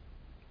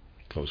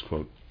 Close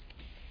quote.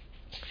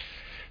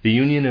 The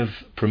union of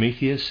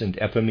Prometheus and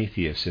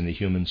Epimetheus in the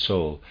human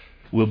soul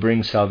will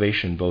bring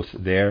salvation both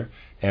there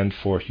and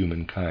for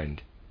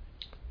humankind.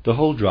 The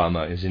whole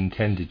drama is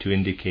intended to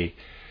indicate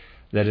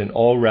that an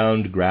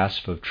all-round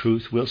grasp of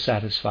truth will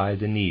satisfy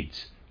the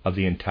needs of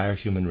the entire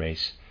human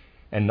race,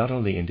 and not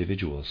only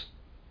individuals.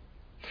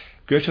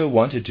 Goethe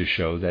wanted to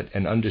show that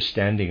an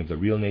understanding of the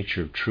real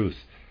nature of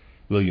truth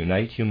will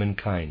unite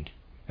humankind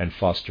and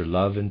foster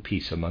love and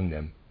peace among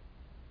them.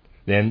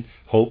 Then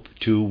hope,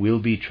 too, will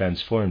be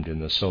transformed in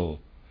the soul.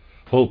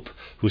 Hope,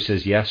 who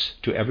says yes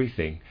to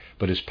everything,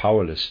 but is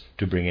powerless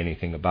to bring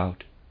anything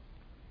about.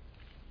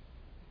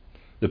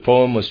 The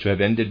poem was to have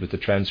ended with the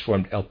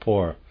transformed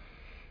Elpor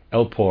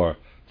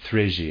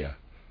Thresia,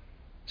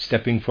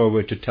 stepping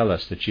forward to tell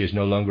us that she is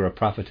no longer a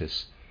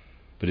prophetess,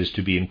 but is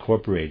to be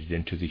incorporated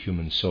into the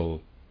human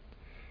soul,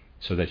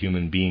 so that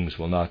human beings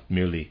will not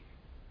merely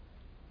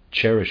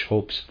cherish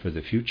hopes for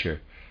the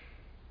future,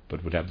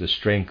 but would have the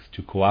strength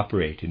to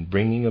cooperate in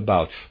bringing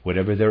about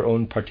whatever their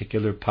own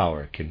particular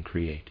power can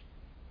create.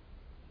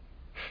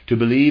 To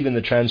believe in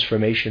the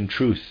transformation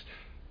truth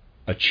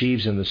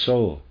achieves in the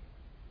soul,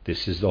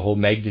 this is the whole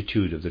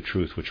magnitude of the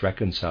truth which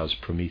reconciles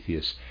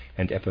Prometheus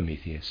and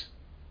Epimetheus.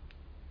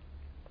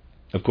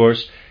 Of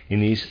course, in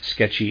these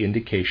sketchy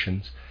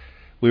indications,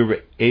 we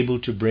were able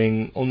to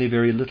bring only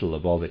very little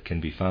of all that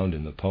can be found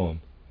in the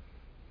poem.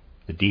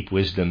 The deep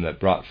wisdom that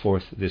brought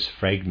forth this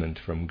fragment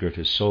from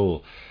Goethe's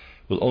soul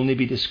will only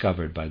be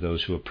discovered by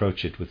those who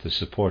approach it with the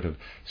support of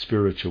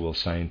spiritual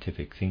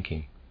scientific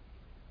thinking.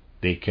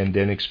 They can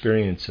then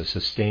experience a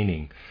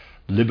sustaining,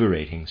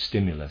 liberating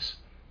stimulus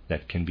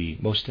that can be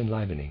most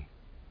enlivening.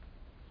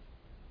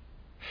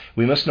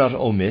 We must not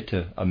omit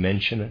a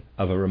mention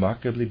of a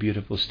remarkably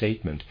beautiful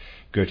statement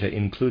Goethe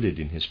included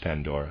in his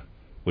Pandora,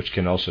 which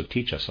can also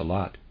teach us a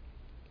lot.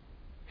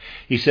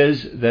 He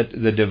says that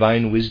the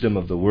divine wisdom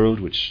of the world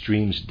which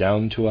streams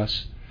down to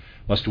us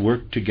must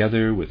work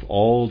together with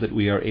all that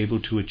we are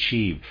able to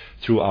achieve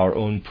through our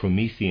own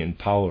Promethean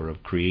power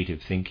of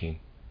creative thinking.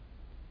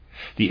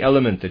 The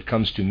element that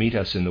comes to meet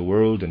us in the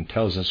world and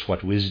tells us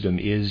what wisdom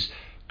is,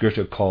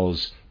 Goethe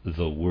calls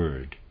the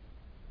Word.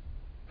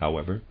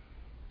 However,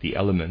 the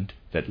element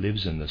that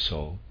lives in the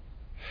soul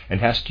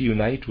and has to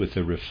unite with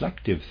the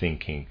reflective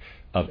thinking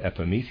of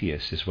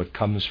Epimetheus is what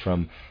comes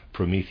from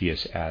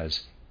Prometheus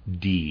as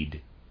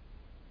deed.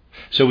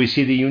 So we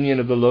see the union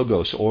of the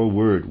Logos, or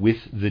Word, with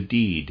the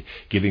deed,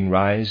 giving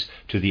rise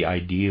to the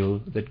ideal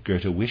that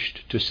Goethe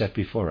wished to set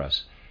before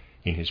us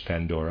in his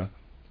Pandora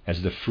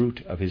as the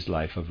fruit of his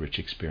life of rich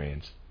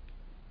experience.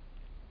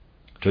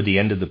 Toward the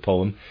end of the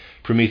poem,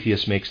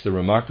 Prometheus makes the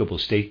remarkable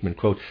statement,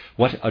 quote,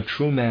 "What a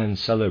true man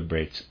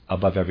celebrates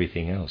above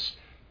everything else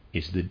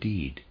is the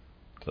deed,"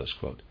 close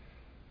quote.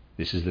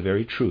 This is the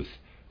very truth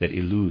that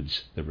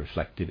eludes the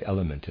reflective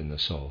element in the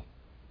soul.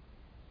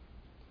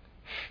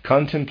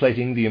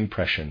 Contemplating the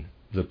impression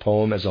the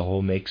poem as a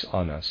whole makes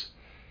on us,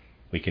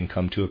 we can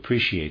come to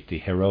appreciate the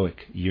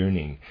heroic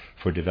yearning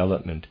for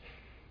development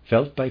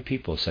felt by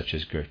people such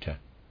as Goethe,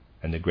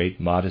 and the great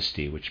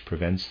modesty which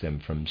prevents them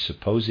from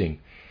supposing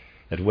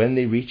that when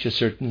they reach a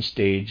certain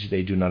stage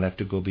they do not have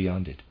to go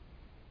beyond it.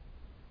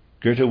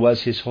 Goethe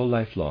was his whole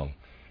life long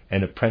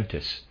an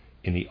apprentice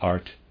in the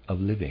art of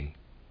living,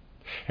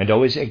 and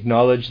always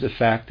acknowledged the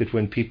fact that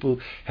when people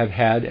have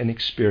had an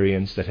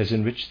experience that has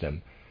enriched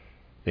them,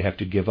 they have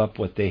to give up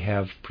what they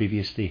have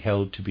previously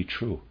held to be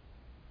true.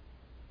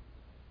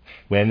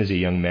 When, as a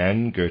young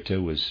man, Goethe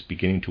was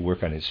beginning to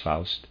work on his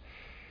Faust,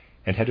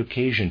 and had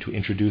occasion to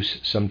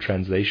introduce some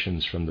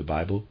translations from the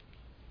Bible,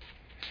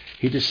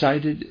 he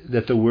decided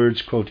that the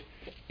words, quote,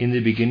 "In the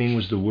beginning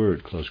was the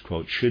Word," close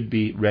quote, should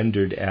be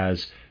rendered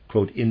as,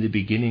 quote, "In the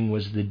beginning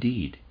was the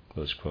deed,"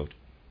 close quote.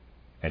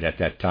 And at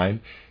that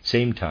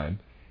same time,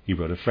 he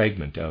wrote a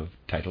fragment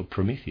titled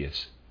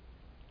Prometheus.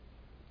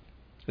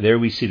 There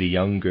we see the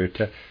young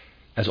Goethe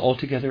as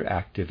altogether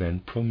active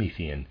and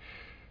Promethean,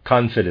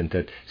 confident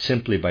that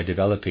simply by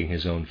developing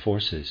his own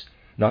forces,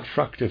 not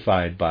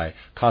fructified by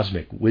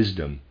cosmic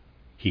wisdom,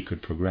 he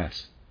could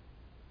progress.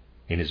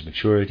 In his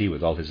maturity,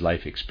 with all his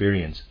life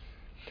experience,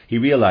 he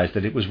realized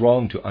that it was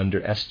wrong to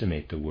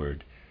underestimate the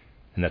Word,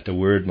 and that the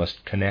Word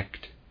must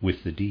connect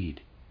with the deed.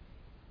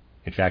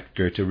 In fact,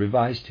 Goethe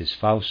revised his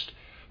Faust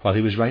while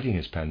he was writing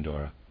his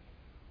Pandora.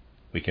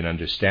 We can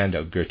understand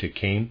how Goethe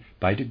came,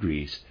 by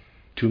degrees,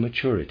 to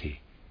maturity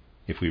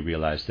if we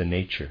realize the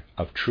nature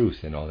of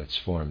truth in all its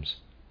forms.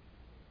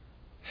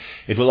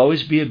 It will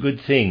always be a good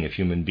thing if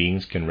human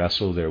beings can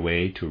wrestle their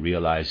way to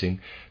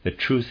realizing that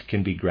truth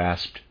can be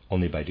grasped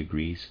only by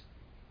degrees,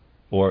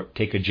 or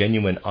take a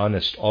genuine,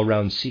 honest,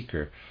 all-round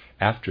seeker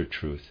after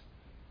truth,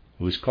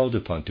 who is called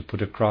upon to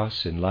put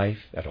across in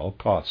life, at all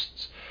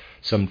costs,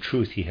 some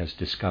truth he has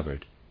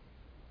discovered.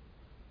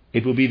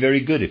 It will be very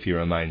good if he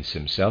reminds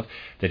himself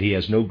that he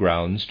has no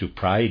grounds to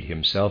pride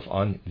himself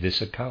on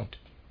this account.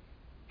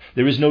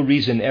 There is no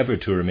reason ever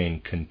to remain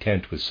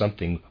content with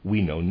something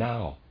we know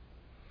now.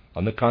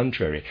 On the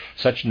contrary,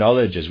 such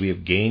knowledge as we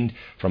have gained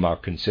from our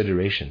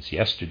considerations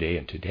yesterday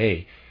and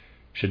today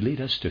should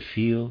lead us to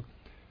feel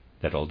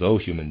that although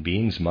human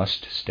beings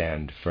must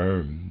stand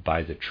firm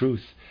by the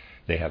truth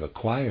they have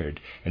acquired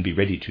and be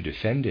ready to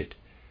defend it,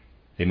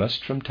 they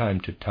must from time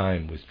to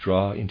time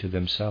withdraw into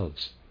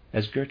themselves,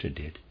 as Goethe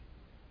did.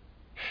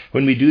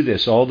 When we do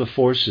this, all the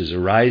forces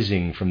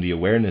arising from the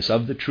awareness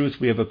of the truth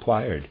we have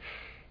acquired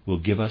will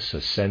give us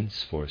a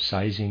sense for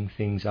sizing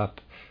things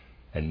up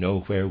and know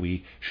where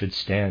we should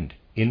stand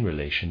in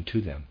relation to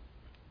them.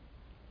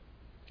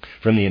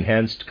 From the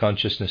enhanced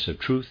consciousness of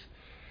truth,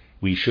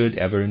 we should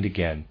ever and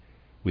again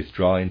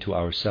withdraw into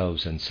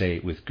ourselves and say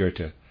with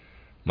Goethe,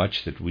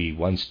 "Much that we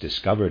once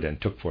discovered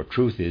and took for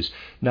truth is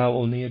now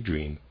only a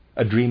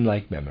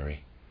dream-like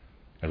memory,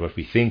 and what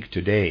we think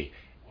today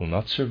will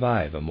not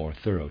survive a more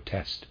thorough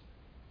test."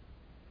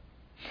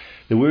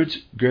 The words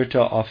Goethe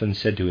often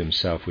said to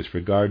himself with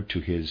regard to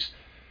his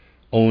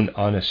own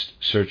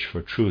honest search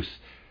for truth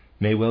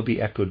may well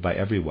be echoed by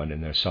everyone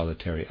in their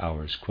solitary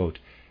hours. Quote,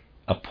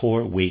 "A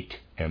poor weight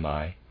am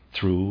I,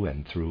 through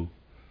and through.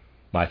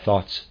 My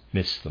thoughts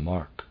miss the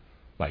mark.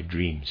 My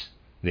dreams,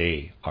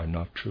 they are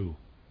not true."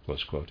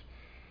 Close quote.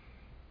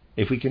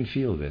 If we can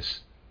feel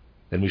this,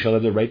 then we shall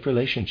have the right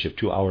relationship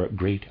to our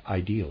great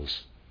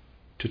ideals,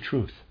 to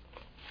truth.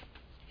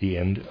 The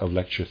end of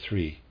Lecture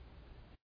 3.